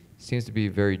say seems to be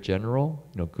very general,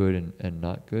 good and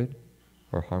not good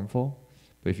or harmful.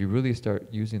 But if you really start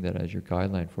using that as your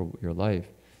guideline for your life,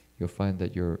 you'll find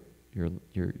that you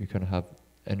kind of have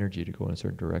energy to go in a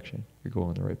certain direction. You're going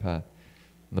on the right path.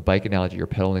 In the bike analogy, you're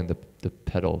pedaling the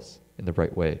pedals in the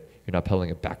right way. You're not pedaling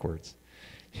it backwards,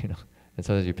 And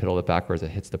sometimes you pedal it backwards, it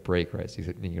hits the brake, right? So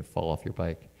then you can fall off your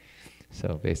bike.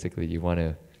 So basically, you want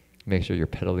to make sure you're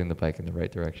pedaling the bike in the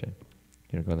right direction,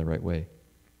 going the right way.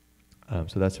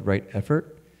 So that's right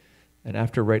effort. And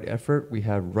after right effort, we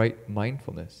have right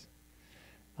mindfulness.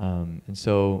 And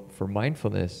so for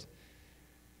mindfulness,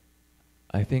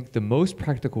 I think the most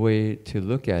practical way to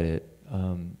look at it,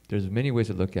 there's many ways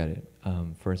to look at it.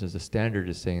 For instance, the standard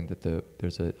is saying that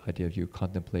there's an idea of you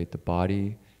contemplate the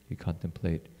body, you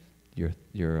contemplate your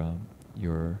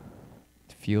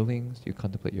feelings, you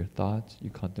contemplate your thoughts, you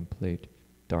contemplate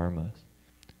dharmas,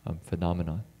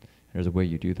 phenomena. And there's a way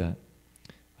you do that.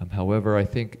 However, I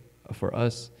think for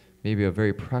us, maybe a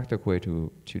very practical way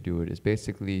to do it is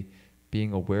basically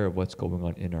being aware of what's going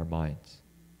on in our minds.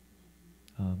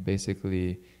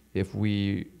 Basically, if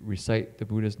we recite the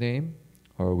Buddha's name,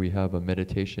 or we have a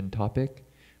meditation topic,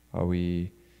 or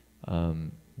we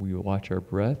watch our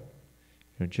breath,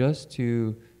 just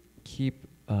to keep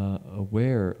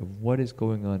aware of what is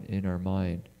going on in our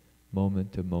mind,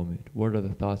 moment to moment. What are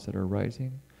the thoughts that are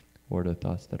rising? What are the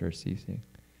thoughts that are ceasing?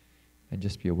 And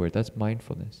just be aware. That's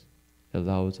mindfulness. It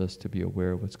allows us to be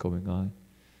aware of what's going on,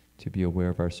 to be aware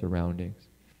of our surroundings.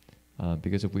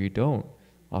 Because if we don't,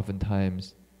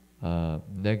 oftentimes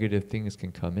negative things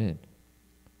can come in.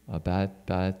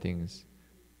 Bad things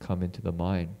come into the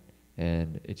mind,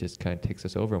 and it just kind of takes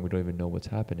us over and we don't even know what's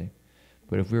happening.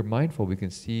 But if we're mindful, we can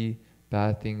see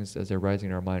bad things as they're rising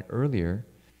in our mind earlier,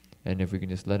 and if we can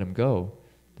just let them go,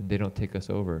 then they don't take us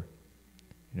over.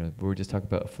 We were just talking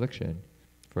about affliction.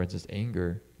 For instance,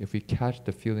 anger. If we catch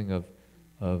the feeling of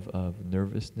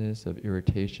nervousness, of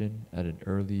irritation at an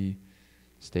early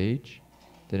stage,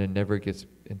 then it never gets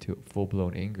into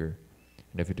full-blown anger.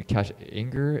 And if we catch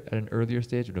anger at an earlier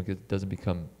stage, it doesn't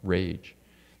become rage.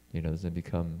 It doesn't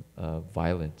become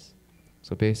violence.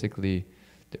 So basically,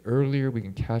 the earlier we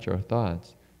can catch our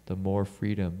thoughts, the more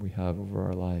freedom we have over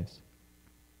our lives.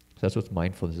 So that's what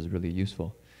mindfulness is really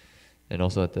useful. And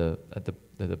also at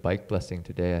the bike blessing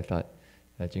today, I thought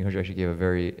Jin-He actually gave a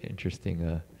very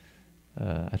interesting.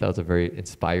 I thought it was a very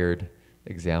inspired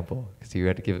example, because we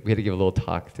had to give a little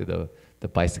talk to the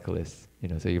bicyclists.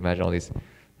 So you imagine all these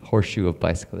horseshoe of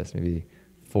bicyclists, maybe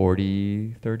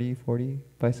 40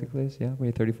 bicyclists, yeah,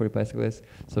 maybe 30, 40 bicyclists.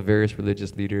 So various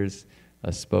religious leaders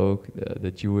spoke.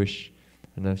 The Jewish, I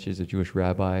don't know if she's a Jewish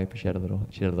rabbi, but she had a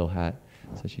little hat,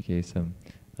 so she gave a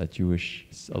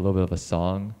little bit of a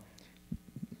song.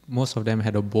 Most of them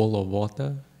had a bowl of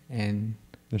water, and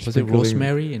was it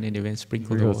rosemary, and then they went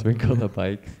sprinkle the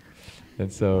bike.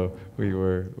 And so we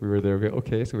were there.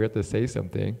 Okay, so we have to say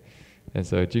something. And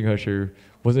so Jin-He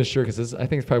wasn't sure, because I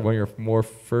think it's probably one of your more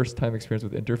first-time experience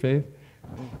with interfaith.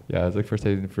 Yeah, it was like first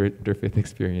time interfaith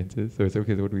experiences. So it's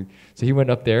okay. So he went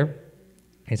up there.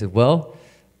 He said, "Well,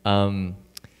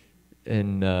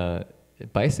 in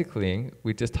bicycling,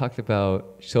 we just talked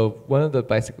about." So one of the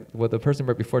the person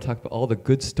right before talked about all the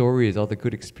good stories, all the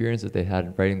good experiences they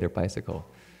had riding their bicycle.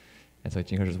 And so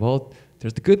Jin-He says, "Well,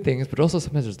 there's the good things, but also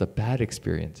sometimes there's the bad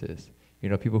experiences.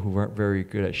 People who weren't very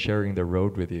good at sharing the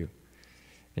road with you."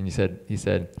 And he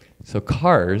said, "So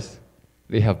cars,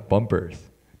 they have bumpers,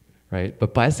 right?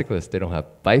 But bicyclists, they don't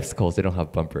have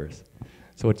bumpers.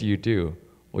 So what do?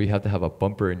 Well, you have to have a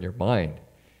bumper in your mind,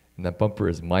 and that bumper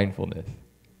is mindfulness.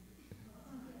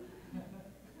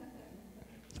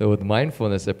 So with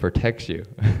mindfulness, it protects you,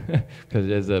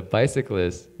 because as a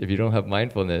bicyclist, if you don't have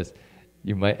mindfulness,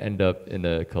 you might end up in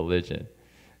a collision."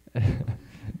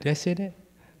 Did I say that?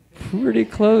 Pretty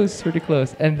close.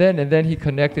 And then he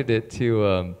connected it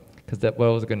to, because what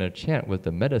I was going to chant was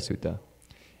the Metta Sutta.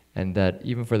 And that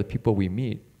even for the people we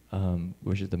meet,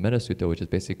 which is the Metta Sutta, which is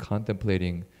basically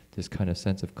contemplating this kind of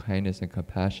sense of kindness and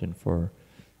compassion for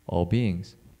all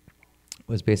beings,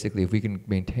 was basically, if we can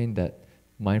maintain that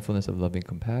mindfulness of loving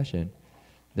compassion,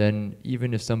 then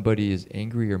even if somebody is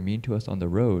angry or mean to us on the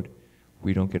road,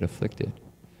 we don't get afflicted.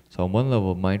 So on one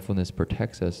level, mindfulness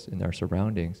protects us in our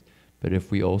surroundings. But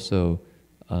if we also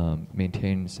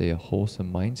maintain, say, a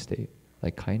wholesome mind state,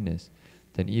 like kindness,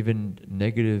 then even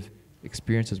negative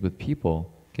experiences with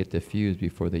people get diffused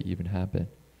before they even happen.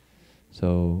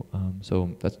 So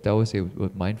that I always say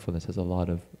with mindfulness has a lot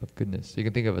of goodness. So you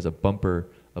can think of it as a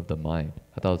bumper of the mind.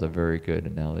 I thought it was a very good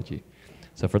analogy.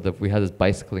 So we had this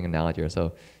bicycling analogy.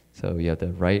 So you have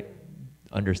the right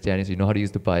understanding, so you know how to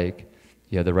use the bike.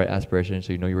 You have the right aspiration,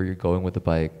 so you know where you're going with the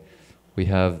bike. We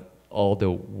have all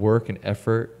the work and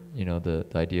effort, the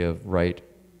idea of right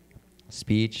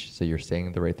speech, so you're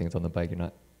saying the right things on the bike, you're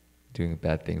not doing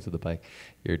bad things with the bike.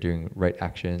 You're doing right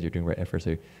actions, you're doing right effort,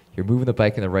 so you're moving the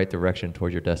bike in the right direction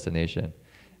towards your destination.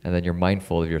 And then you're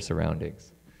mindful of your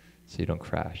surroundings, so you don't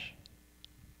crash.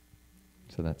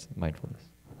 So that's mindfulness.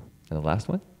 And the last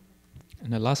one?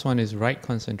 And the last one is right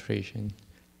concentration.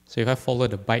 So if I follow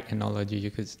the bike analogy,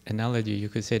 you could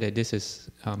say that this is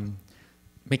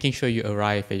making sure you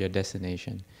arrive at your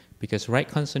destination. Because right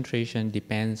concentration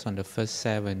depends on the first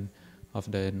 7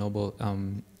 of the Noble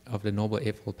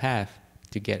Eightfold Path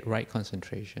to get right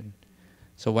concentration.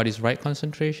 So what is right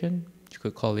concentration? You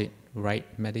could call it right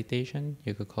meditation.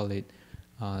 You could call it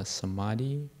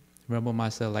samadhi. Rebel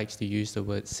Master likes to use the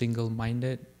word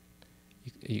single-minded.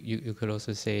 You could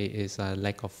also say is a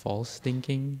lack of false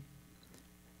thinking.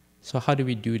 So how do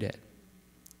we do that?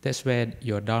 That's where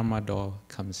your Dharma door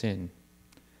comes in.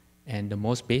 And the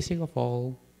most basic of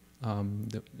all,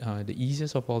 the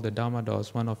easiest of all the Dharma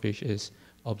doors, one of which is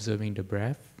observing the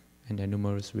breath, and there are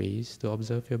numerous ways to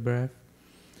observe your breath.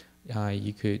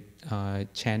 You could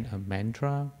chant a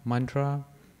mantra.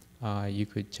 You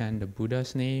could chant the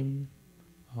Buddha's name.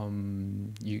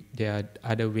 There are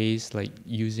other ways like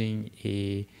using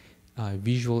a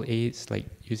visual aids, like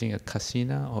using a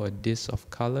kasina or a disc of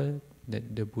color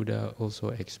that the Buddha also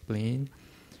explained.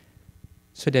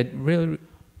 So that really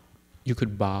you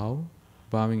could bow.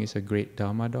 Bowing is a great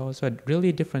Dharma door. So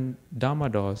really different Dharma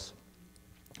doors,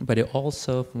 but they all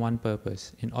serve one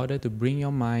purpose, in order to bring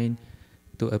your mind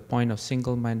to a point of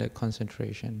single-minded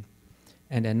concentration.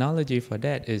 And the analogy for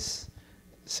that is,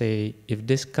 say, if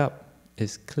this cup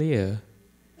is clear,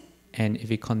 and if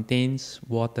it contains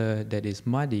water that is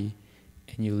muddy,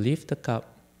 and you lift the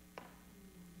cup,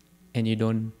 and you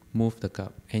don't move the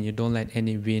cup, and you don't let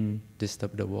any wind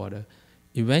disturb the water,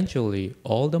 eventually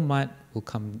all the mud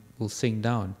will sink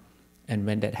down, and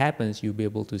when that happens, you'll be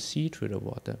able to see through the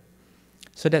water.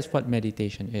 So that's what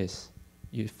meditation is.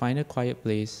 You find a quiet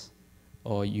place,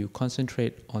 or you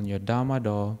concentrate on your Dharma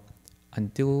door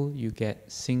until you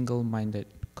get single-minded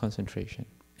concentration,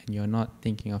 and you're not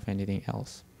thinking of anything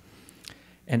else.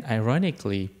 And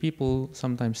ironically, people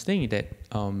sometimes think that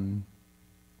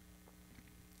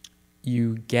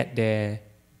you get there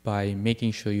by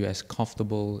making sure you're as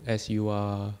comfortable as you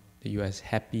are, that you're as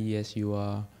happy as you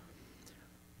are.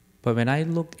 But when I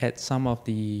look at some of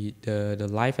the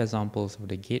life examples of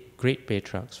the great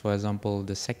patriarchs, for example,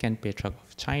 the second patriarch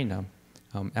of China,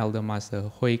 Elder Master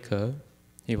Huike,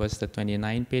 he was the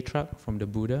 29th patriarch from the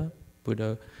Buddha,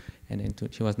 and then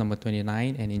he was number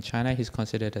 29, and in China he's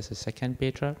considered as the second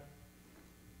patriarch.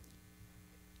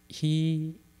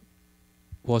 He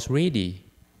was ready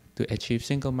to achieve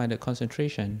single-minded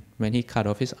concentration when he cut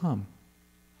off his arm,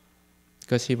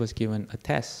 because he was given a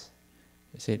test.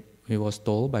 He said, he was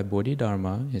told by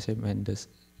Bodhidharma, he said,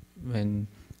 when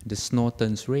the snow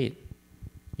turns red,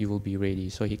 you will be ready.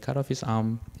 So he cut off his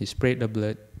arm, he sprayed the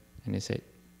blood, and he said,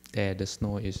 there, the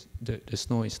snow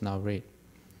is now red.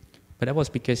 But that was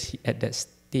because at that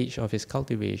stage of his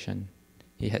cultivation,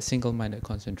 he had single-minded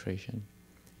concentration.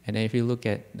 And then if you look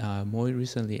at more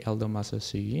recently, Elder Master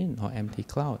Hsu Yin, or Empty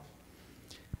Cloud,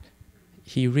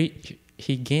 he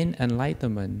gained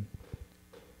enlightenment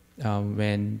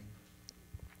when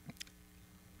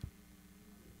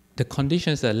the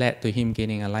conditions that led to him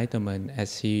gaining enlightenment,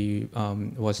 as he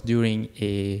was during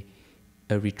a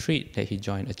retreat that he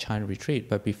joined, a Chan retreat.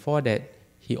 But before that,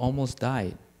 he almost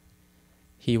died.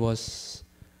 He was,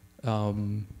 for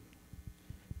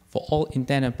all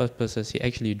intent and purposes, he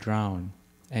actually drowned.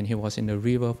 And he was in the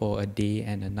river for a day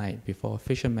and a night before a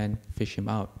fisherman fished him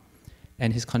out.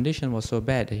 And his condition was so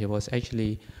bad that he was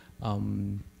actually, I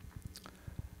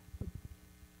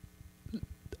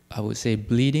would say,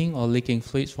 bleeding or leaking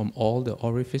fluids from all the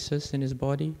orifices in his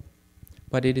body.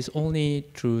 But it is only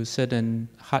through certain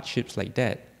hardships like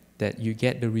that that you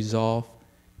get the resolve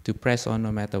to press on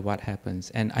no matter what happens.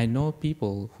 And I know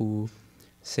people who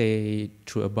say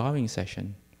through a bowing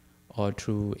session or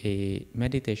through a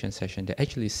meditation session, they're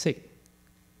actually sick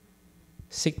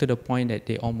to the point that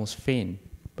they almost faint.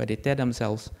 But they tell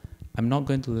themselves, I'm not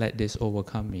going to let this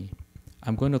overcome me.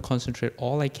 I'm going to concentrate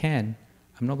all I can.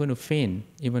 I'm not going to faint,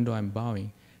 even though I'm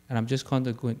bowing. And I'm just going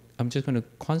to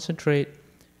concentrate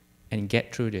and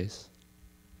get through this.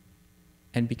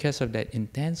 And because of that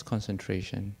intense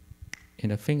concentration,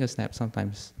 in a finger snap,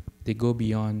 sometimes they go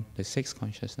beyond the sixth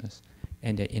consciousness,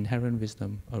 and their inherent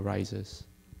wisdom arises.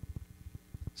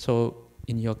 So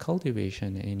in your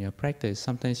cultivation and in your practice,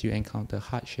 sometimes you encounter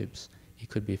hardships. It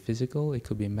could be physical, it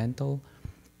could be mental,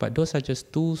 but those are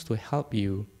just tools to help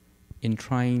you in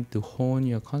trying to hone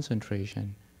your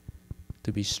concentration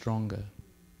to be stronger.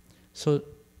 So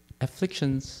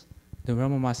afflictions, the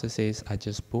Rama Master says, are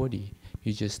just bodhi.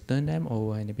 You just turn them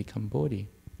over and they become bodhi.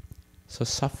 So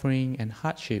suffering and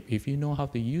hardship, if you know how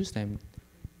to use them,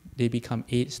 they become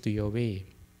aids to your way.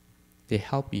 They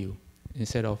help you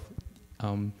instead of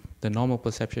the normal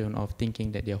perception of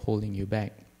thinking that they're holding you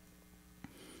back.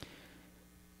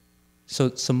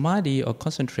 So samadhi or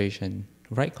concentration,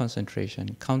 right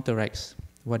concentration, counteracts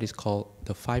what is called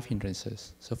the 5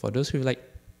 hindrances. So for those who like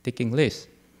taking lists,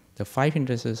 the 5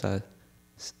 hindrances are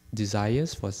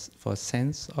desires for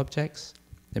sense objects.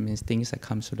 That means things that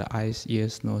comes to the eyes,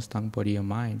 ears, nose, tongue, body, or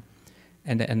mind.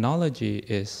 And the analogy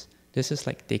is, this is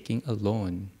like taking a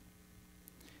loan.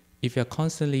 If you're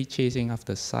constantly chasing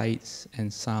after sights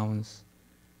and sounds,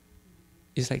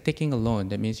 it's like taking a loan.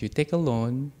 That means you take a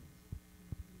loan,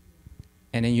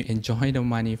 and then you enjoy the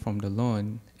money from the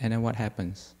loan, and then what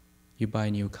happens? You buy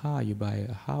a new car, you buy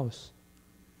a house,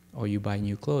 or you buy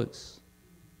new clothes.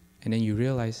 And then you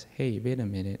realize, hey, wait a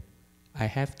minute, I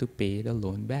have to pay the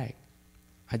loan back.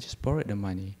 I just borrowed the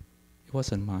money. It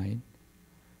wasn't mine.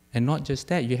 And not just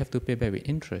that, you have to pay back with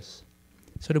interest.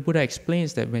 So the Buddha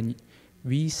explains that when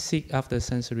we seek after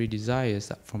sensory desires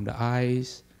from the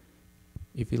eyes,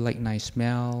 if you like nice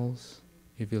smells,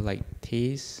 if you like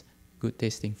taste, good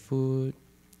tasting food,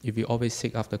 if you always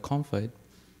seek after comfort,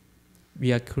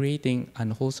 we are creating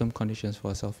unwholesome conditions for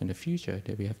ourselves in the future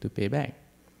that we have to pay back.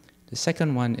 The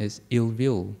second one is ill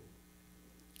will.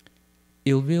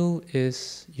 Ill will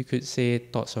is, you could say,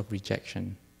 thoughts of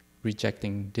rejection.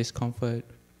 Rejecting discomfort,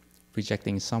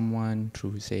 rejecting someone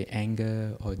through, say,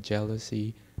 anger or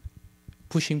jealousy,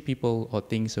 pushing people or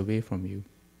things away from you.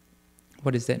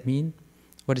 What does that mean?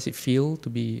 What does it feel to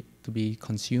be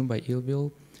consumed by ill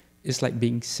will? It's like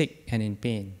being sick and in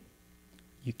pain.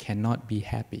 You cannot be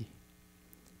happy.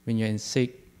 When you're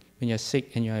sick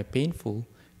and you're painful,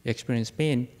 you experience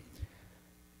pain,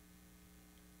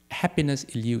 happiness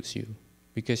eludes you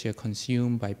because you're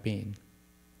consumed by pain.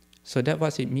 So that's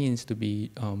what it means to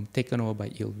be taken over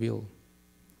by ill will.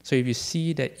 So if you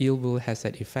see that ill will has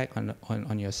that effect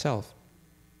on yourself,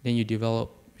 then you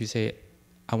say,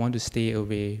 I want to stay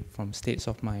away from states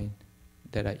of mind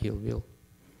that are ill will.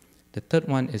 The third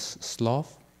one is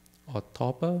sloth or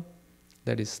torpor,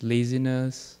 that is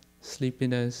laziness,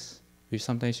 sleepiness, which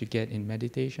sometimes you get in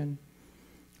meditation.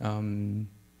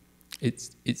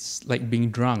 It's like being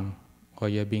drunk or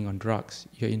you're being on drugs.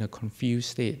 You're in a confused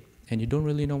state and you don't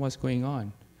really know what's going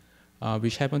on,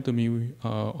 which happened to me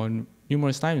on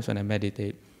numerous times when I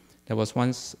meditate. There was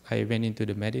once I went into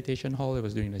the meditation hall, I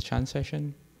was doing the chant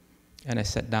session, and I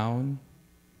sat down,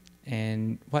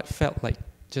 and what felt like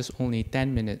just only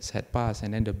 10 minutes had passed,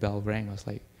 and then the bell rang. I was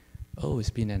like, oh, it's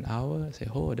been an hour? I said,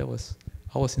 oh, I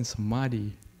was in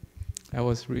samadhi. I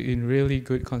was in really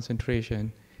good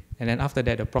concentration. And then after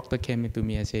that, the proctor came into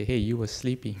me and said, hey, you were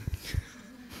sleeping.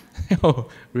 Oh,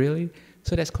 really?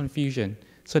 So that's confusion.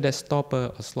 So that's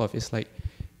torpor or sloth. It's like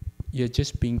you're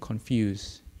just being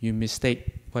confused. You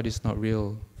mistake what is not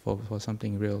real for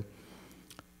something real.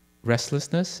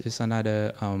 Restlessness is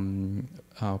another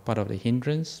part of the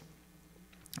hindrance.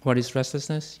 What is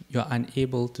restlessness? You're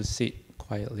unable to sit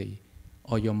quietly,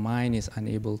 or your mind is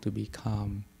unable to be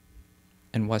calm.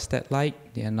 And what's that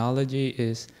like? The analogy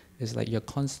is like you're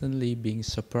constantly being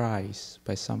surprised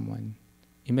by someone.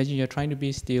 Imagine you're trying to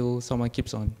be still, someone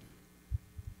keeps on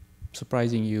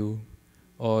surprising you,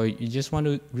 or you just want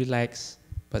to relax,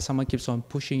 but someone keeps on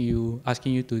pushing you,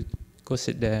 asking you to go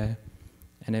sit there.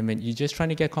 And then when you're just trying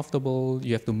to get comfortable,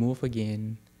 you have to move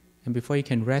again. And before you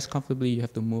can rest comfortably, you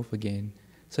have to move again.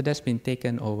 So that's been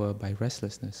taken over by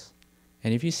restlessness.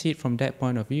 And if you see it from that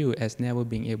point of view as never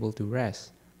being able to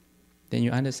rest, then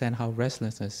you understand how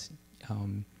restlessness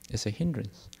is a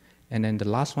hindrance. And then the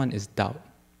last one is doubt.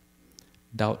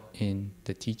 Doubt in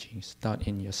the teachings, doubt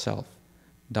in yourself,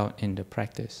 doubt in the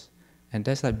practice. And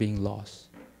that's like being lost.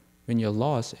 When you're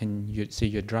lost and you say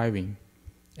you're driving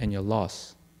and you're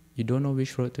lost, you don't know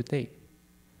which road to take.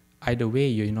 Either way,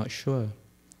 you're not sure.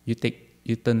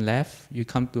 You turn left, you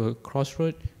come to a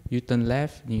crossroad, you turn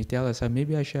left, and you tell yourself,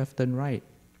 maybe I should have turned right.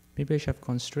 Maybe I should have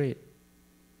gone straight.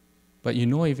 But you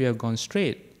know if you have gone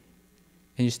straight,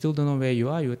 and you still don't know where you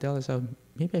are, you will tell yourself,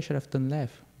 maybe I should have turned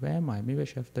left. Where am I? Maybe I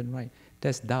should have turned right.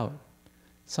 That's doubt.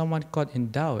 Someone caught in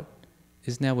doubt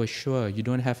is never sure. You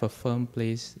don't have a firm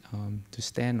place to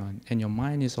stand on, and your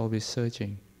mind is always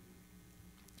searching.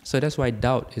 So that's why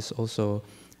doubt is also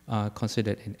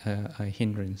considered a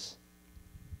hindrance.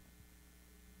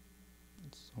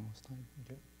 It's almost time.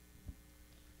 Okay.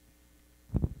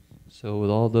 So with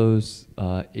all those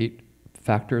 8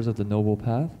 factors of the Noble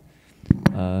Path,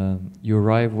 you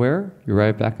arrive where? You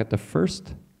arrive back at the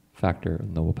first factor of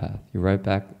the Noble Path. You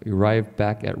arrive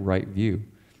back at right view.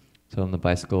 So in the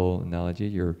bicycle analogy,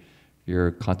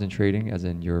 you're concentrating, as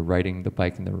in you're riding the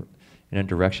bike in a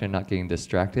direction, not getting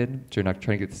distracted. So you're not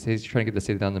trying to get the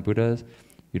state down the Buddhas.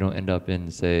 You don't end up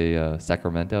in, say,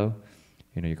 Sacramento.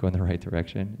 You go in the right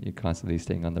direction. You're constantly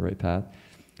staying on the right path.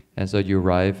 And so you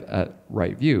arrive at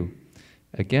right view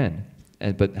again.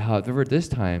 But however, this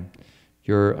time,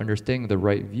 you're understanding the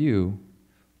right view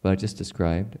what I just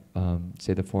described,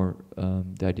 say the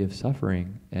idea of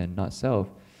suffering and not self,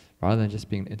 rather than just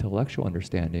being an intellectual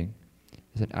understanding,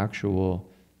 is an actual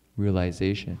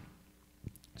realization.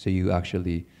 So you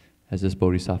actually, as this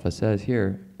Bodhisattva says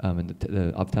here, and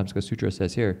the Avatamsaka Sutra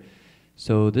says here,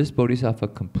 so this Bodhisattva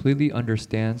completely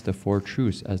understands the four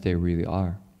truths as they really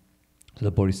are. So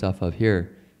the Bodhisattva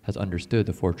here has understood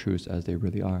the four truths as they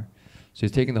really are. So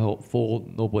he's taking the whole full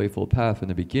Noble Eightfold Path from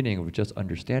the beginning of just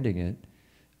understanding it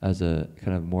as a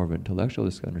kind of more of an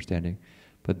intellectualist understanding,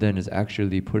 but then is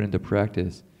actually put into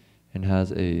practice and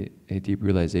has a deep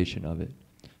realization of it.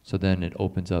 So then it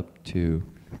opens up to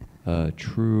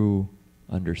true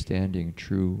understanding,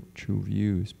 true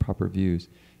views, proper views,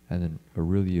 and then a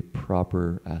really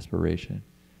proper aspiration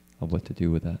of what to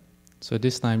do with that. So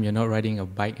this time you're not riding a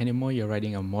bike anymore, you're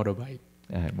riding a motorbike.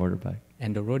 Motorbike.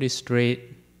 And the road is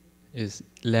straight, is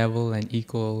level and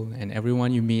equal, and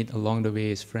everyone you meet along the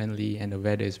way is friendly, and the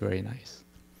weather is very nice.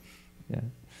 Yeah.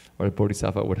 Or the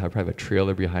Bodhisattva would have probably a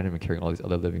trailer behind him and carrying all these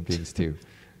other living beings too.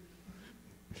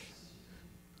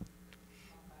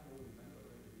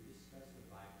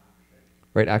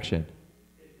 Right action.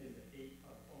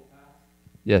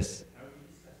 Yes.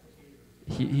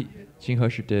 Jin-He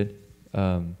Sure did.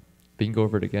 But you can go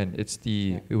over it again.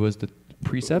 It was the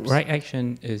precepts. Right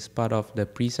action is part of the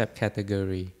precept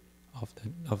category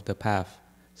of the path.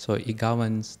 So it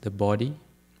governs the body.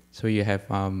 So you have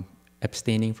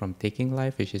abstaining from taking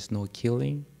life, which is no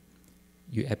killing.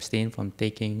 You abstain from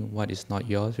taking what is not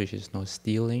yours, which is no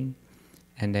stealing.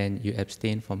 And then you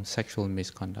abstain from sexual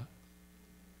misconduct.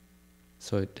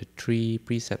 So the three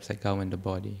precepts that govern the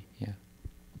body, yeah.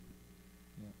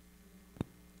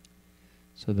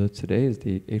 So today is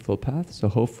the Eightfold Path. So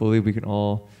hopefully we can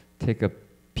all take a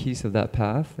piece of that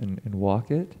path and walk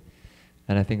it.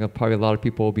 And I think probably a lot of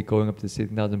people will be going up to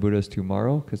 16,000 Buddhas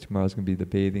tomorrow, because tomorrow is going to be the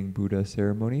bathing Buddha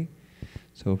ceremony.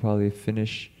 So we'll probably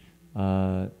finish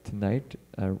tonight.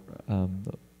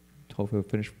 Hopefully we'll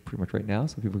finish pretty much right now,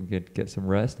 so people can get some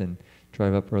rest and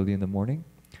drive up early in the morning.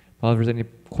 If there's any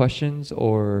questions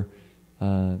or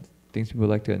things people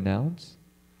would like to announce.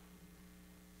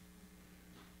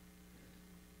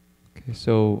 Okay,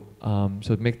 so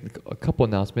make a couple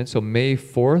announcements. So May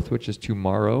 4th, which is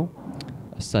tomorrow,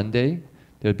 a Sunday,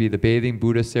 there'll be the bathing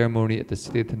Buddha ceremony at the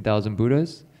City of 10,000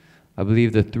 Buddhas. I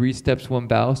believe the 3 steps, 1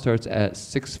 bow starts at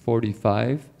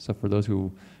 6:45. So for those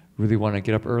who really want to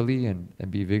get up early and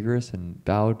be vigorous and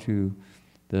bow to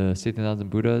the City of 10,000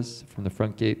 Buddhas from the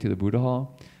front gate to the Buddha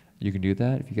Hall, you can do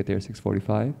that if you get there at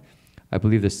 6:45. I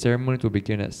believe the ceremonies will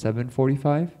begin at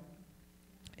 7:45.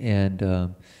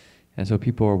 And so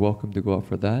people are welcome to go out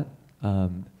for that.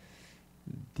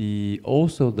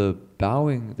 Also the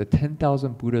bowing, the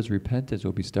 10,000 Buddhas repentance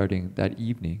will be starting that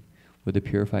evening with the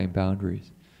purifying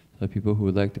boundaries. So people who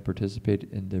would like to participate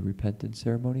in the repentance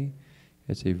ceremony,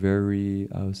 it's a very,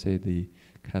 I would say, the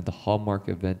kind of the hallmark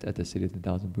event at the City of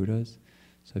 10,000 Buddhas.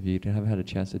 So if you haven't had a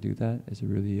chance to do that, it's a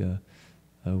really a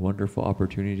wonderful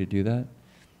opportunity to do that.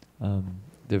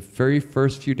 The very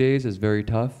first few days is very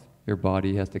tough. Your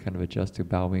body has to kind of adjust to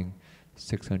bowing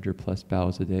 600 plus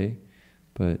bows a day.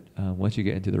 But once you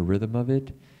get into the rhythm of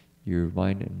it, your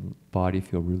mind and body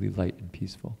feel really light and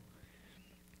peaceful.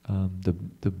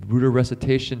 The Buddha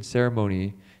recitation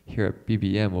ceremony here at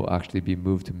BBM will actually be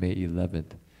moved to May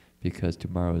 11th because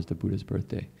tomorrow is the Buddha's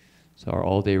birthday. So our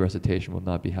all-day recitation will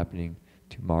not be happening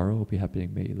tomorrow, it will be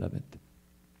happening May 11th.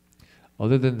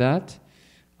 Other than that,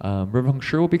 Reverend Heng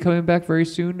Sure will be coming back very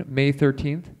soon, May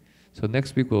 13th. So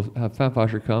next week we'll have Fan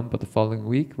Fasher come, but the following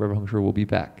week, Reverend Heng Sure will be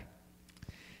back.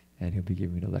 And he'll be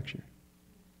giving me the lecture.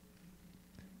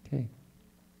 Okay.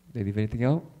 Did I leave anything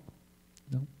out?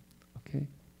 No? Okay.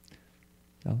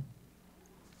 No?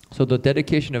 So the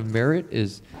dedication of merit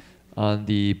is on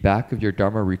the back of your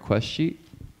Dharma request sheet.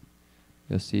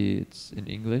 You'll see it's in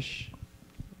English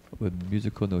with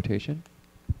musical notation.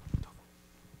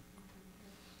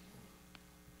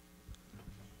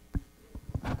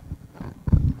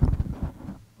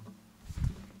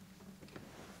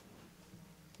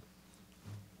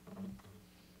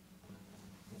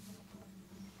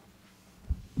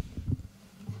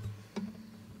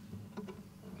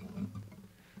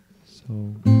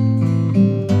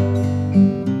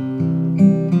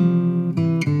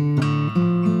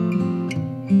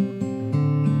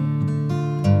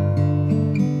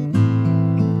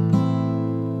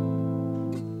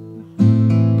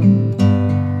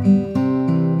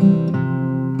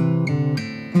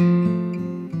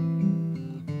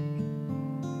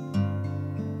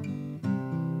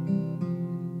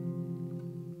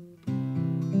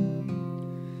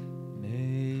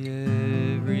 May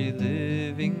every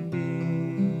living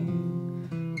being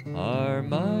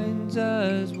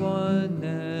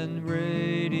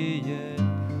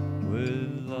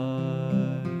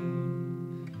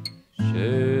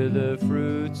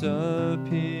hearts of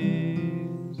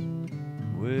peace,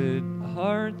 with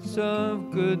hearts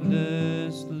of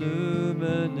goodness,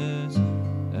 luminous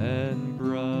and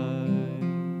bright.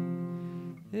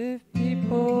 If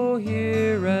people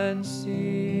hear and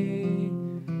see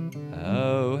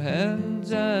how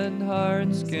hands and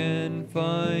hearts can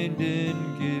find in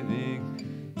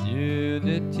giving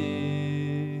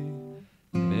unity,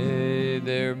 may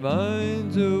their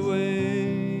minds awake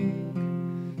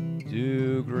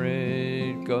to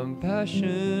great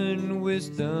compassion,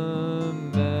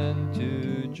 wisdom, and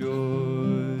to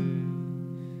joy.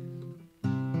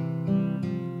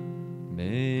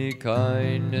 May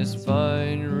kindness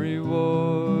find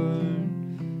reward.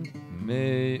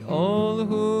 May all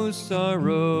who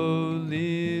sorrow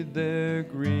leave their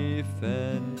grief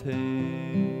and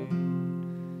pain.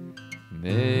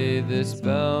 May this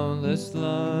boundless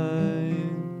light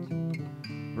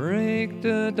break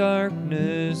the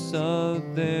darkness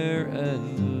of their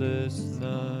endless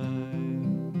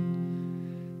night.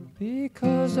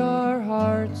 Because our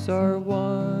hearts are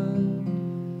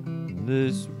one,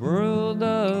 this world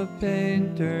of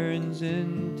pain turns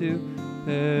into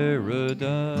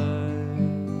paradise.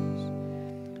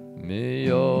 May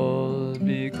all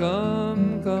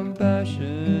become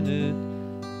compassionate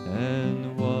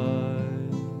and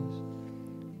wise.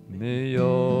 May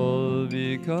all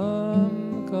become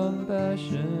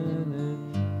compassionate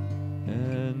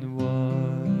and wise.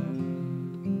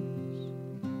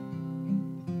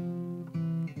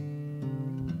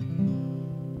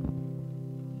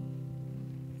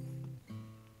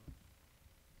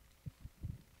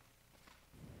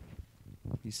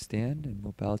 Please stand and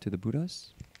we'll bow to the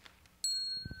Buddhas.